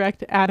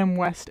 resurrect Adam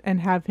West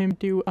and have him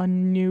do a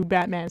new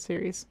Batman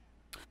series.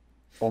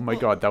 Oh my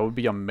god, that would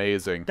be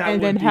amazing. that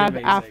and would then be have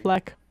amazing.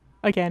 Affleck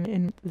again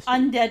in the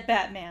series. Undead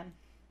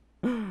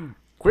Batman.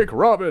 Quick,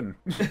 Robin.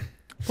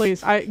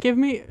 Please,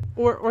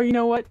 or you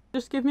know what?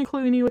 Just give me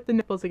Clooney with the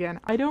nipples again.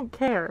 I don't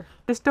care.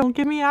 Just don't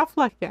give me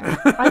Affleck again.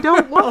 I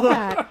don't want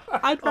that.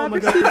 I'd Oh my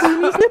rather see God.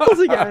 Clooney's nipples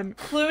again.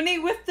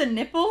 Clooney with the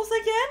nipples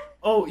again?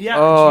 Oh yeah. Oh,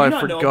 do you I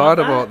not know forgot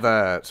about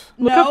that.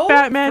 Look No, up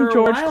Batman for a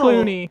George while-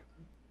 Clooney.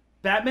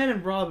 Batman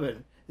and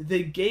Robin.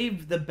 They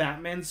gave the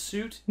Batman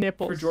suit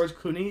Nipples. for George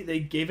Clooney. They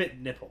gave it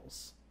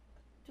nipples.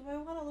 Do I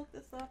want to look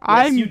this up?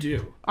 Yes, you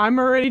do. I'm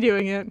already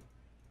doing it.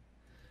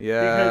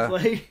 Yeah.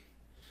 Because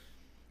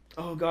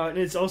oh god, and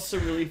it's also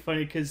really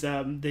funny because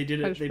they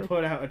did it. They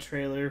put out a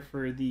trailer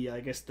for the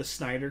the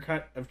Snyder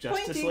cut of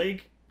Justice Pointy.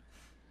 League.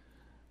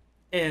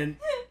 And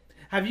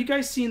have you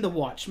guys seen the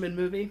Watchmen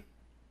movie?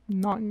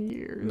 Not in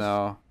years.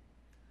 No.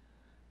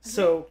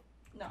 So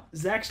No.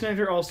 Zack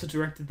Snyder also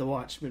directed the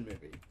Watchmen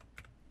movie,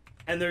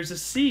 and there's a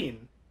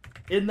scene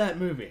in that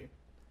movie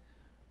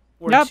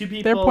where Yep, two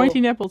people they're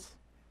pointy nipples.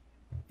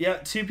 Yeah,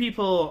 two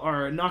people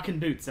are knocking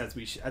boots, as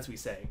we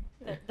say.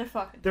 They're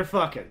fucking. They're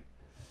fucking.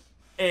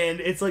 And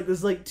it's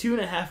this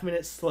 2.5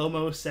 minute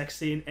slow-mo sex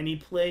scene, and he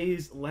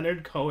plays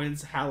Leonard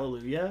Cohen's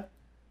Hallelujah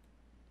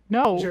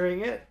No.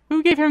 during it.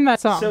 Who gave him that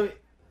song? So,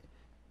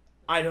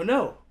 I don't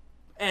know.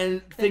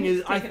 And the thing Then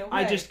is, take it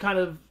I away. just kind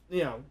of,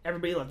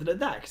 everybody left it at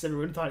that, because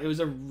everyone thought it was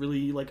a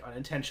really,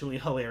 unintentionally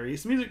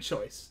hilarious music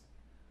choice.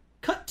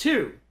 Cut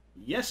to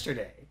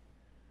yesterday,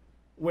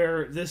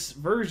 where this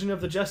version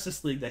of the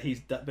Justice League that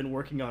he's been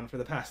working on for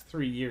the past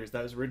 3 years,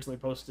 that was originally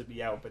supposed to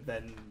be out, but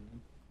then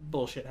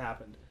bullshit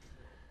happened.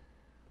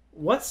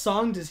 What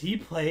song does he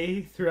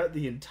play throughout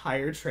the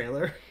entire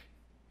trailer?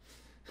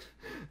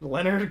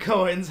 Leonard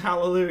Cohen's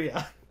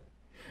Hallelujah.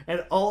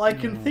 And all I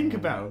can think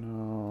about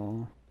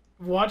No.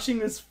 watching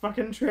this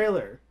fucking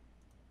trailer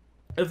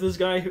of this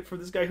guy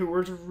who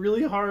worked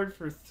really hard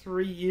for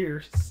 3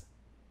 years.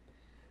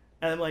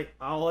 And I'm like,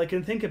 all I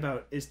can think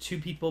about is 2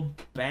 people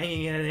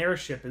banging in an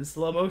airship in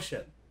slow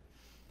motion.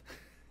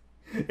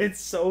 It's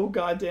so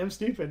goddamn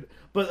stupid.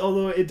 But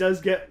although it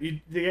does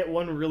they get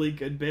one really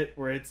good bit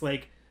where it's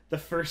like the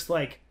first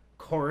like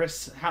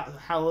chorus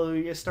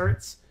Hallelujah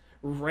starts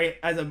right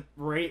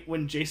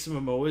when Jason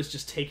Momoa is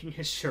just taking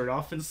his shirt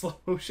off in slow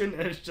motion,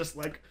 and it's just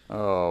like,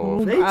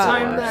 Oh, they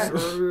timed gosh.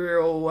 that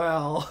real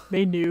well.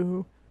 They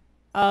knew.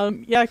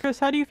 Yeah, Chris,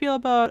 how do you feel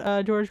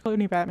about George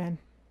Clooney Batman?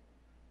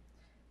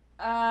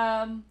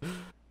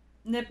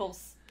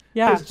 Nipples.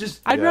 Yeah, 'Cause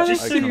just I'd yeah, rather I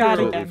see I that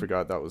completely again.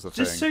 forgot that was a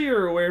Just so thing.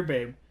 you're aware,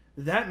 babe,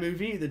 that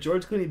movie, the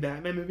George Clooney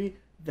Batman movie,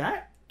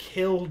 that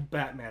killed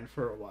Batman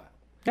for a while.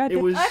 Yeah,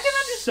 It was I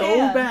can so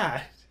understand.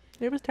 bad.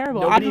 it was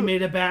terrible. Nobody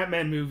made a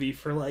Batman movie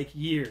for like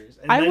years,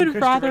 and I then would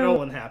Christopher rather-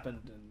 Nolan happened.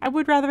 And... I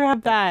would rather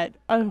have that,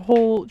 a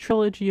whole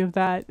trilogy of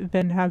that,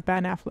 than have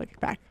Ben Affleck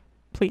back.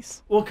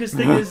 Please. Well, because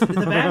thing is, the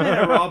Batman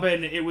and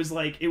Robin, it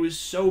was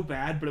so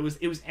bad, but it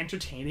was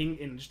entertaining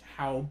in just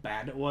how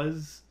bad it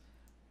was.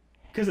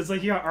 Because it's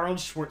like, Arnold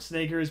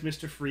Schwarzenegger as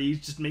Mr.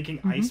 Freeze just making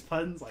ice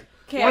puns, like,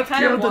 Okay, I what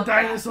kinda killed the want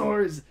that.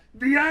 dinosaurs?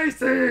 The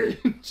Ice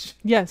Age!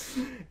 Yes,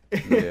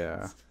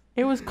 Yeah.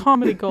 it was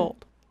comedy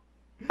gold.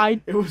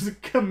 It was a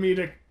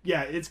comedic,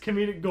 it's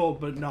comedic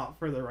gold, but not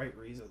for the right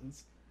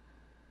reasons.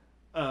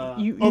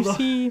 You Although-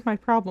 see my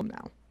problem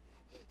now.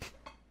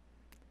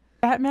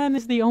 Batman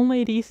is the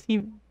only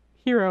DC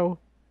hero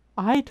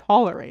I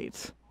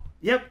tolerate.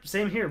 Yep,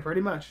 same here,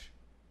 pretty much.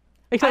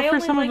 Except I for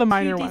only some of like the 2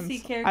 minor DC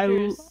ones.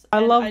 characters, I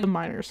and love I- the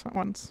minor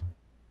ones.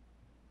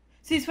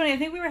 See, it's funny. I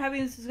think we were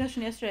having this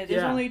discussion yesterday.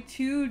 There's Yeah. only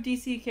 2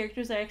 DC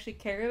characters I actually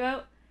care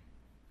about,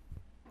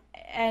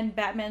 and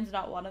Batman's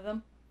not one of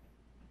them.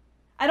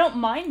 I don't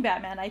mind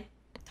Batman. I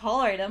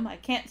tolerate him. I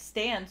can't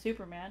stand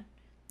Superman.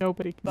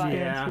 Nobody can But- stand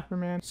Yeah.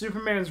 Superman.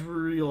 Superman's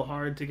real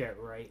hard to get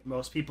right.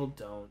 Most people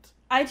don't.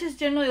 I just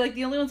generally like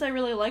the only ones I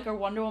really like are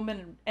Wonder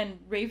Woman and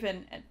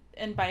Raven,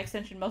 and by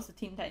extension most of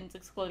Teen Titans,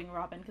 excluding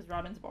Robin, because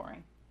Robin's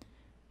boring.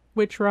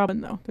 Which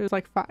Robin, though? There's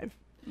like 5.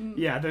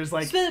 Yeah, there's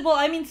like... Well,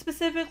 I mean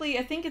specifically,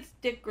 I think it's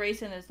Dick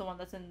Grayson is the one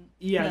that's in.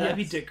 Yeah, the- that'd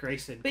be Dick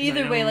Grayson. But 'cause I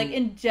either way, know- like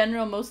in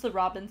general, most of the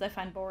Robins I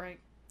find boring.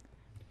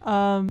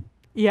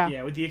 Yeah.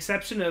 Yeah, with the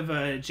exception of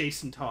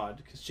Jason Todd,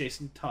 because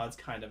Jason Todd's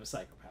kind of a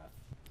psychopath.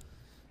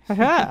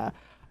 Haha.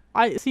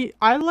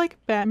 I like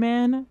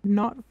Batman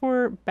not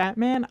for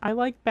Batman. I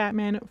like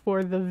Batman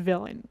for the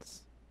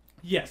villains.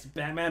 Yes,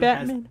 Batman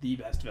Batman- has the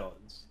best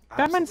villains.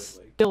 Batman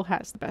Absolutely. still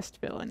has the best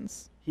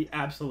villains. He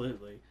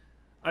absolutely.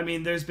 I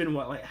mean, there's been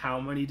how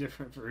many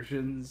different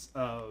versions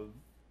of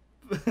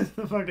the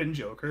fucking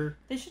Joker?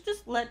 They should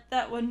just let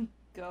that one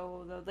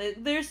go, though.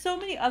 There's so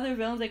many other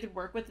villains they could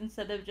work with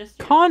instead of just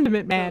your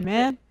Condiment Man, Joker.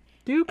 man.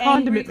 Do Angry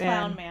Condiment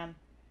Clown Man. Man.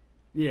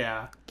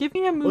 Yeah. Give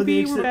me a the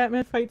movie where except-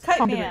 Batman fights Kite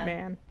Condiment Man.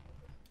 Man.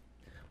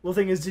 Well,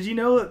 the thing is, did you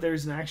know that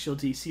there's an actual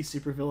DC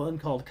supervillain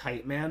called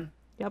Kite Man?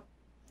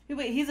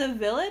 Wait, he's a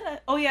villain?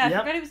 Oh yeah, I Yep.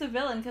 forgot he was a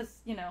villain because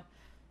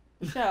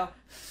the show.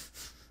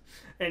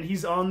 And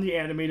he's on the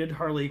animated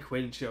Harley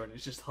Quinn show, and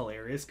it's just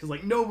hilarious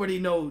because nobody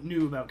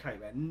knew about Kite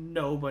Man.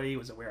 Nobody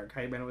was aware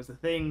Kite Man was a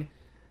thing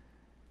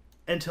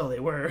until they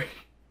were.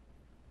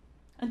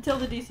 Until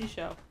the DC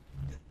show.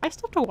 I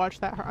still have to watch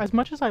that. As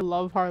much as I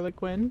love Harley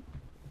Quinn,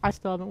 I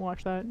still haven't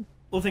watched that.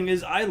 Well, thing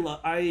is,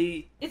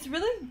 It's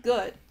really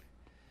good.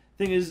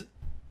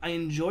 I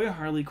enjoy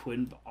Harley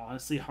Quinn, but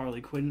honestly,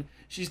 Harley Quinn,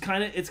 it's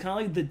kind of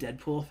like the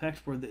Deadpool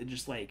effect, where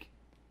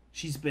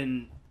she's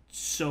been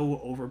so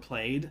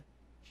overplayed.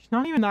 She's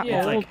not even that Yeah.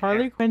 old. Like-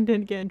 Harley Quinn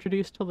didn't get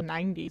introduced till the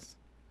 90s.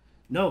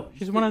 No,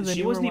 She's one of the She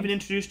newer wasn't even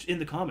ones. introduced in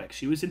the comics.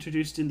 She was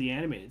introduced in the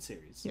animated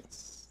series.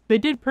 Yes. They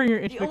did bring her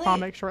into the only-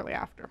 comics shortly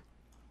after.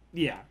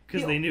 Yeah,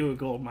 because The- they knew a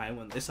gold mine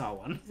when they saw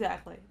one.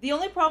 Exactly. The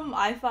only problem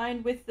I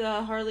find with the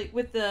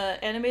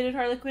animated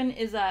Harley Quinn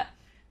is that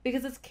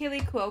because it's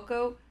Kaylee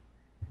Cuoco,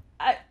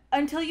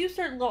 until you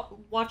start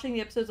watching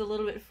the episodes a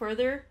little bit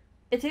further,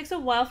 it takes a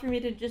while for me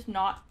to just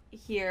not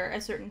hear a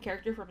certain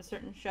character from a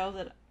certain show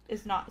that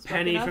is not spoken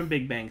Penny of. from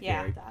Big Bang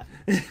Yeah, Theory.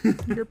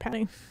 that. You're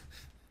Penny.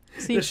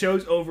 See, The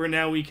show's over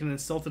now. We can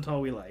insult it all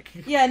we like.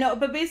 Yeah, no,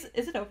 but is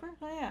it over?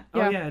 Oh yeah.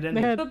 Oh, yeah, it they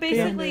ended. had- But they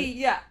ended basically, it.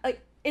 yeah,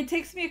 it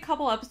takes me a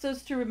couple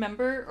episodes to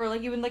remember, or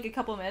even a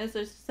couple minutes.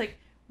 It's just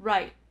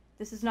right,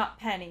 this is not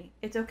Penny.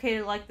 It's okay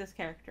to like this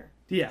character.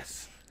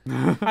 Yes,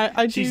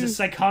 I she's do. a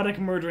psychotic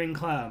murdering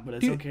clown, but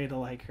it's Do- okay to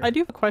like her. I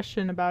do have a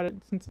question about it,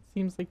 since it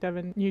seems like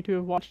Devin, you two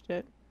have watched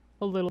it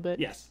a little bit.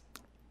 Yes.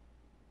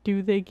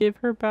 Do they give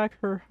her back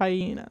her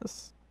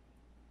hyenas?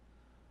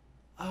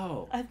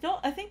 Oh. I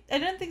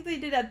didn't think they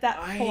did at that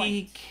I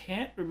point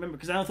can't remember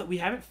because I don't think we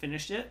haven't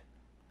finished it.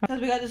 because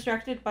we got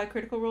distracted by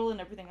Critical Role and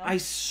everything else. I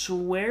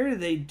swear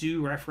they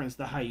do reference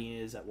the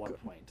hyenas at one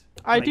point.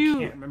 I but do- I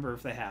can't remember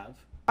if they have.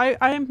 I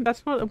am.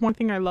 That's one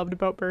thing I loved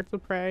about Birds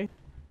of Prey,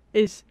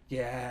 is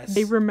Yes.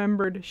 they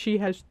remembered she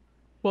has.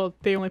 Well,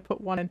 they only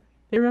put one in.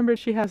 They remembered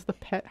she has the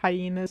pet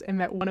hyenas, and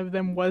that one of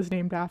them was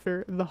named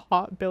after the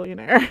hot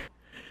billionaire.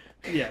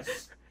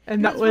 Yes.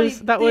 And That's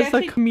that funny. was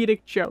They a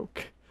comedic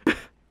joke.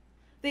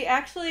 They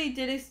actually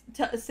did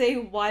say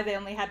why they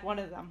only had one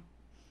of them.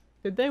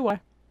 Did they?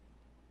 Why?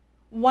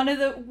 One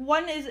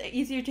is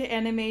easier to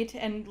animate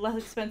and less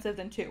expensive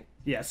than two.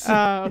 Yes.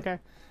 Okay.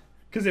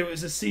 Because it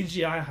was a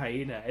CGI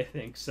hyena, I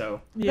think,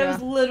 so. Yeah. That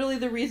was literally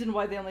the reason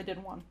why they only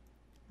did one.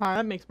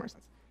 That makes more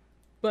sense.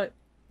 But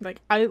like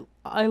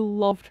I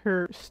loved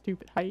her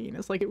stupid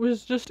hyenas. Like it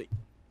was just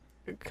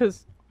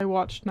because I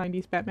watched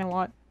 90s Batman a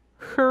lot.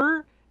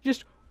 Her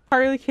just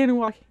Harley Quinn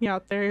walking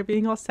out there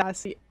being all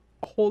sassy,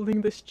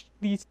 holding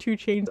these two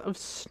chains of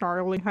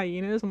snarling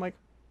hyenas. I'm like,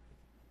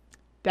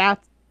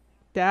 that's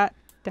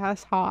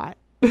hot.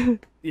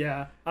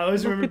 Yeah, I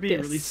always Look remember at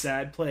being really this.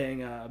 sad playing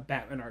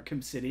Batman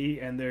Arkham City,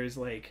 and there's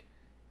like,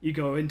 you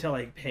go into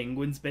like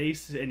Penguin's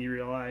base, and you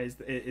realize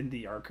that in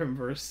the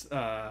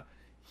Arkhamverse,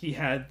 he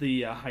had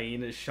the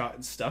hyenas shot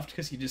and stuffed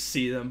because you just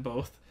see them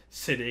both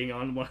sitting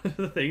on one of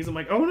the things. I'm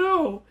like, oh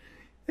no,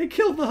 they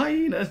killed the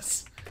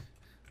hyenas.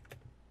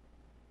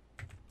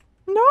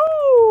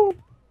 No.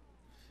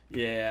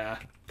 Yeah.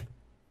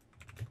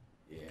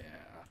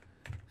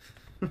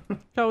 Yeah.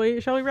 Shall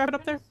we wrap it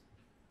up there?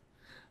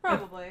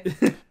 Probably.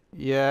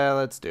 Yeah,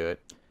 let's do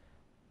it.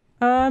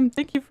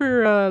 Thank you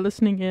for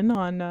listening in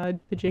on the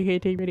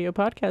JKT Radio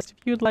Podcast. If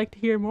you would like to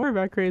hear more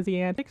about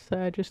crazy antics,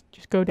 just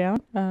go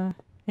down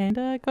and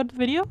go to the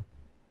video,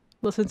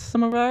 listen to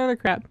some of our other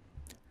crap,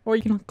 or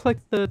you can click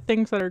the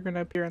things that are going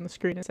to appear on the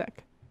screen in a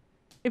sec.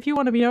 If you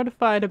want to be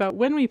notified about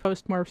when we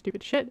post more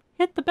stupid shit,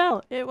 hit the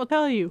bell. It will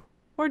tell you.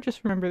 Or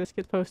just remember this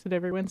gets posted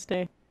every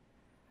Wednesday.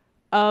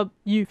 If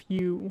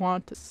you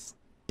want to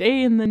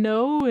stay in the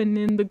know and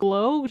in the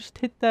glow, just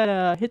hit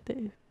that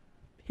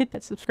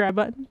subscribe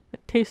button.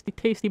 That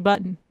tasty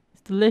button.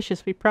 It's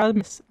delicious, we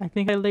promise. I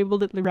think I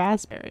labeled it the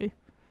raspberry.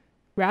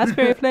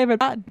 Raspberry flavored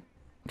button.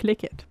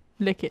 Click it.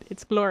 Lick it.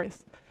 It's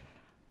glorious.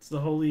 It's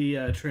the holy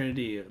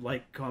trinity.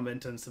 Like,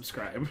 comment, and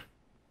subscribe.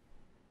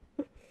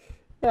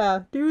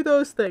 Yeah, do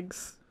those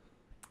things.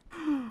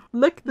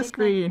 Lick the Make my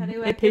screen. honey It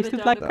whack tasted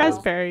give a like dog a bell.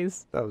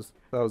 raspberries. That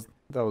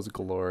was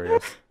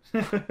glorious.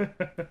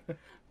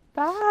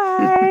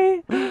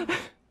 Bye. Bye.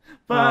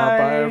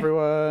 Bye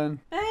everyone.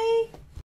 Bye.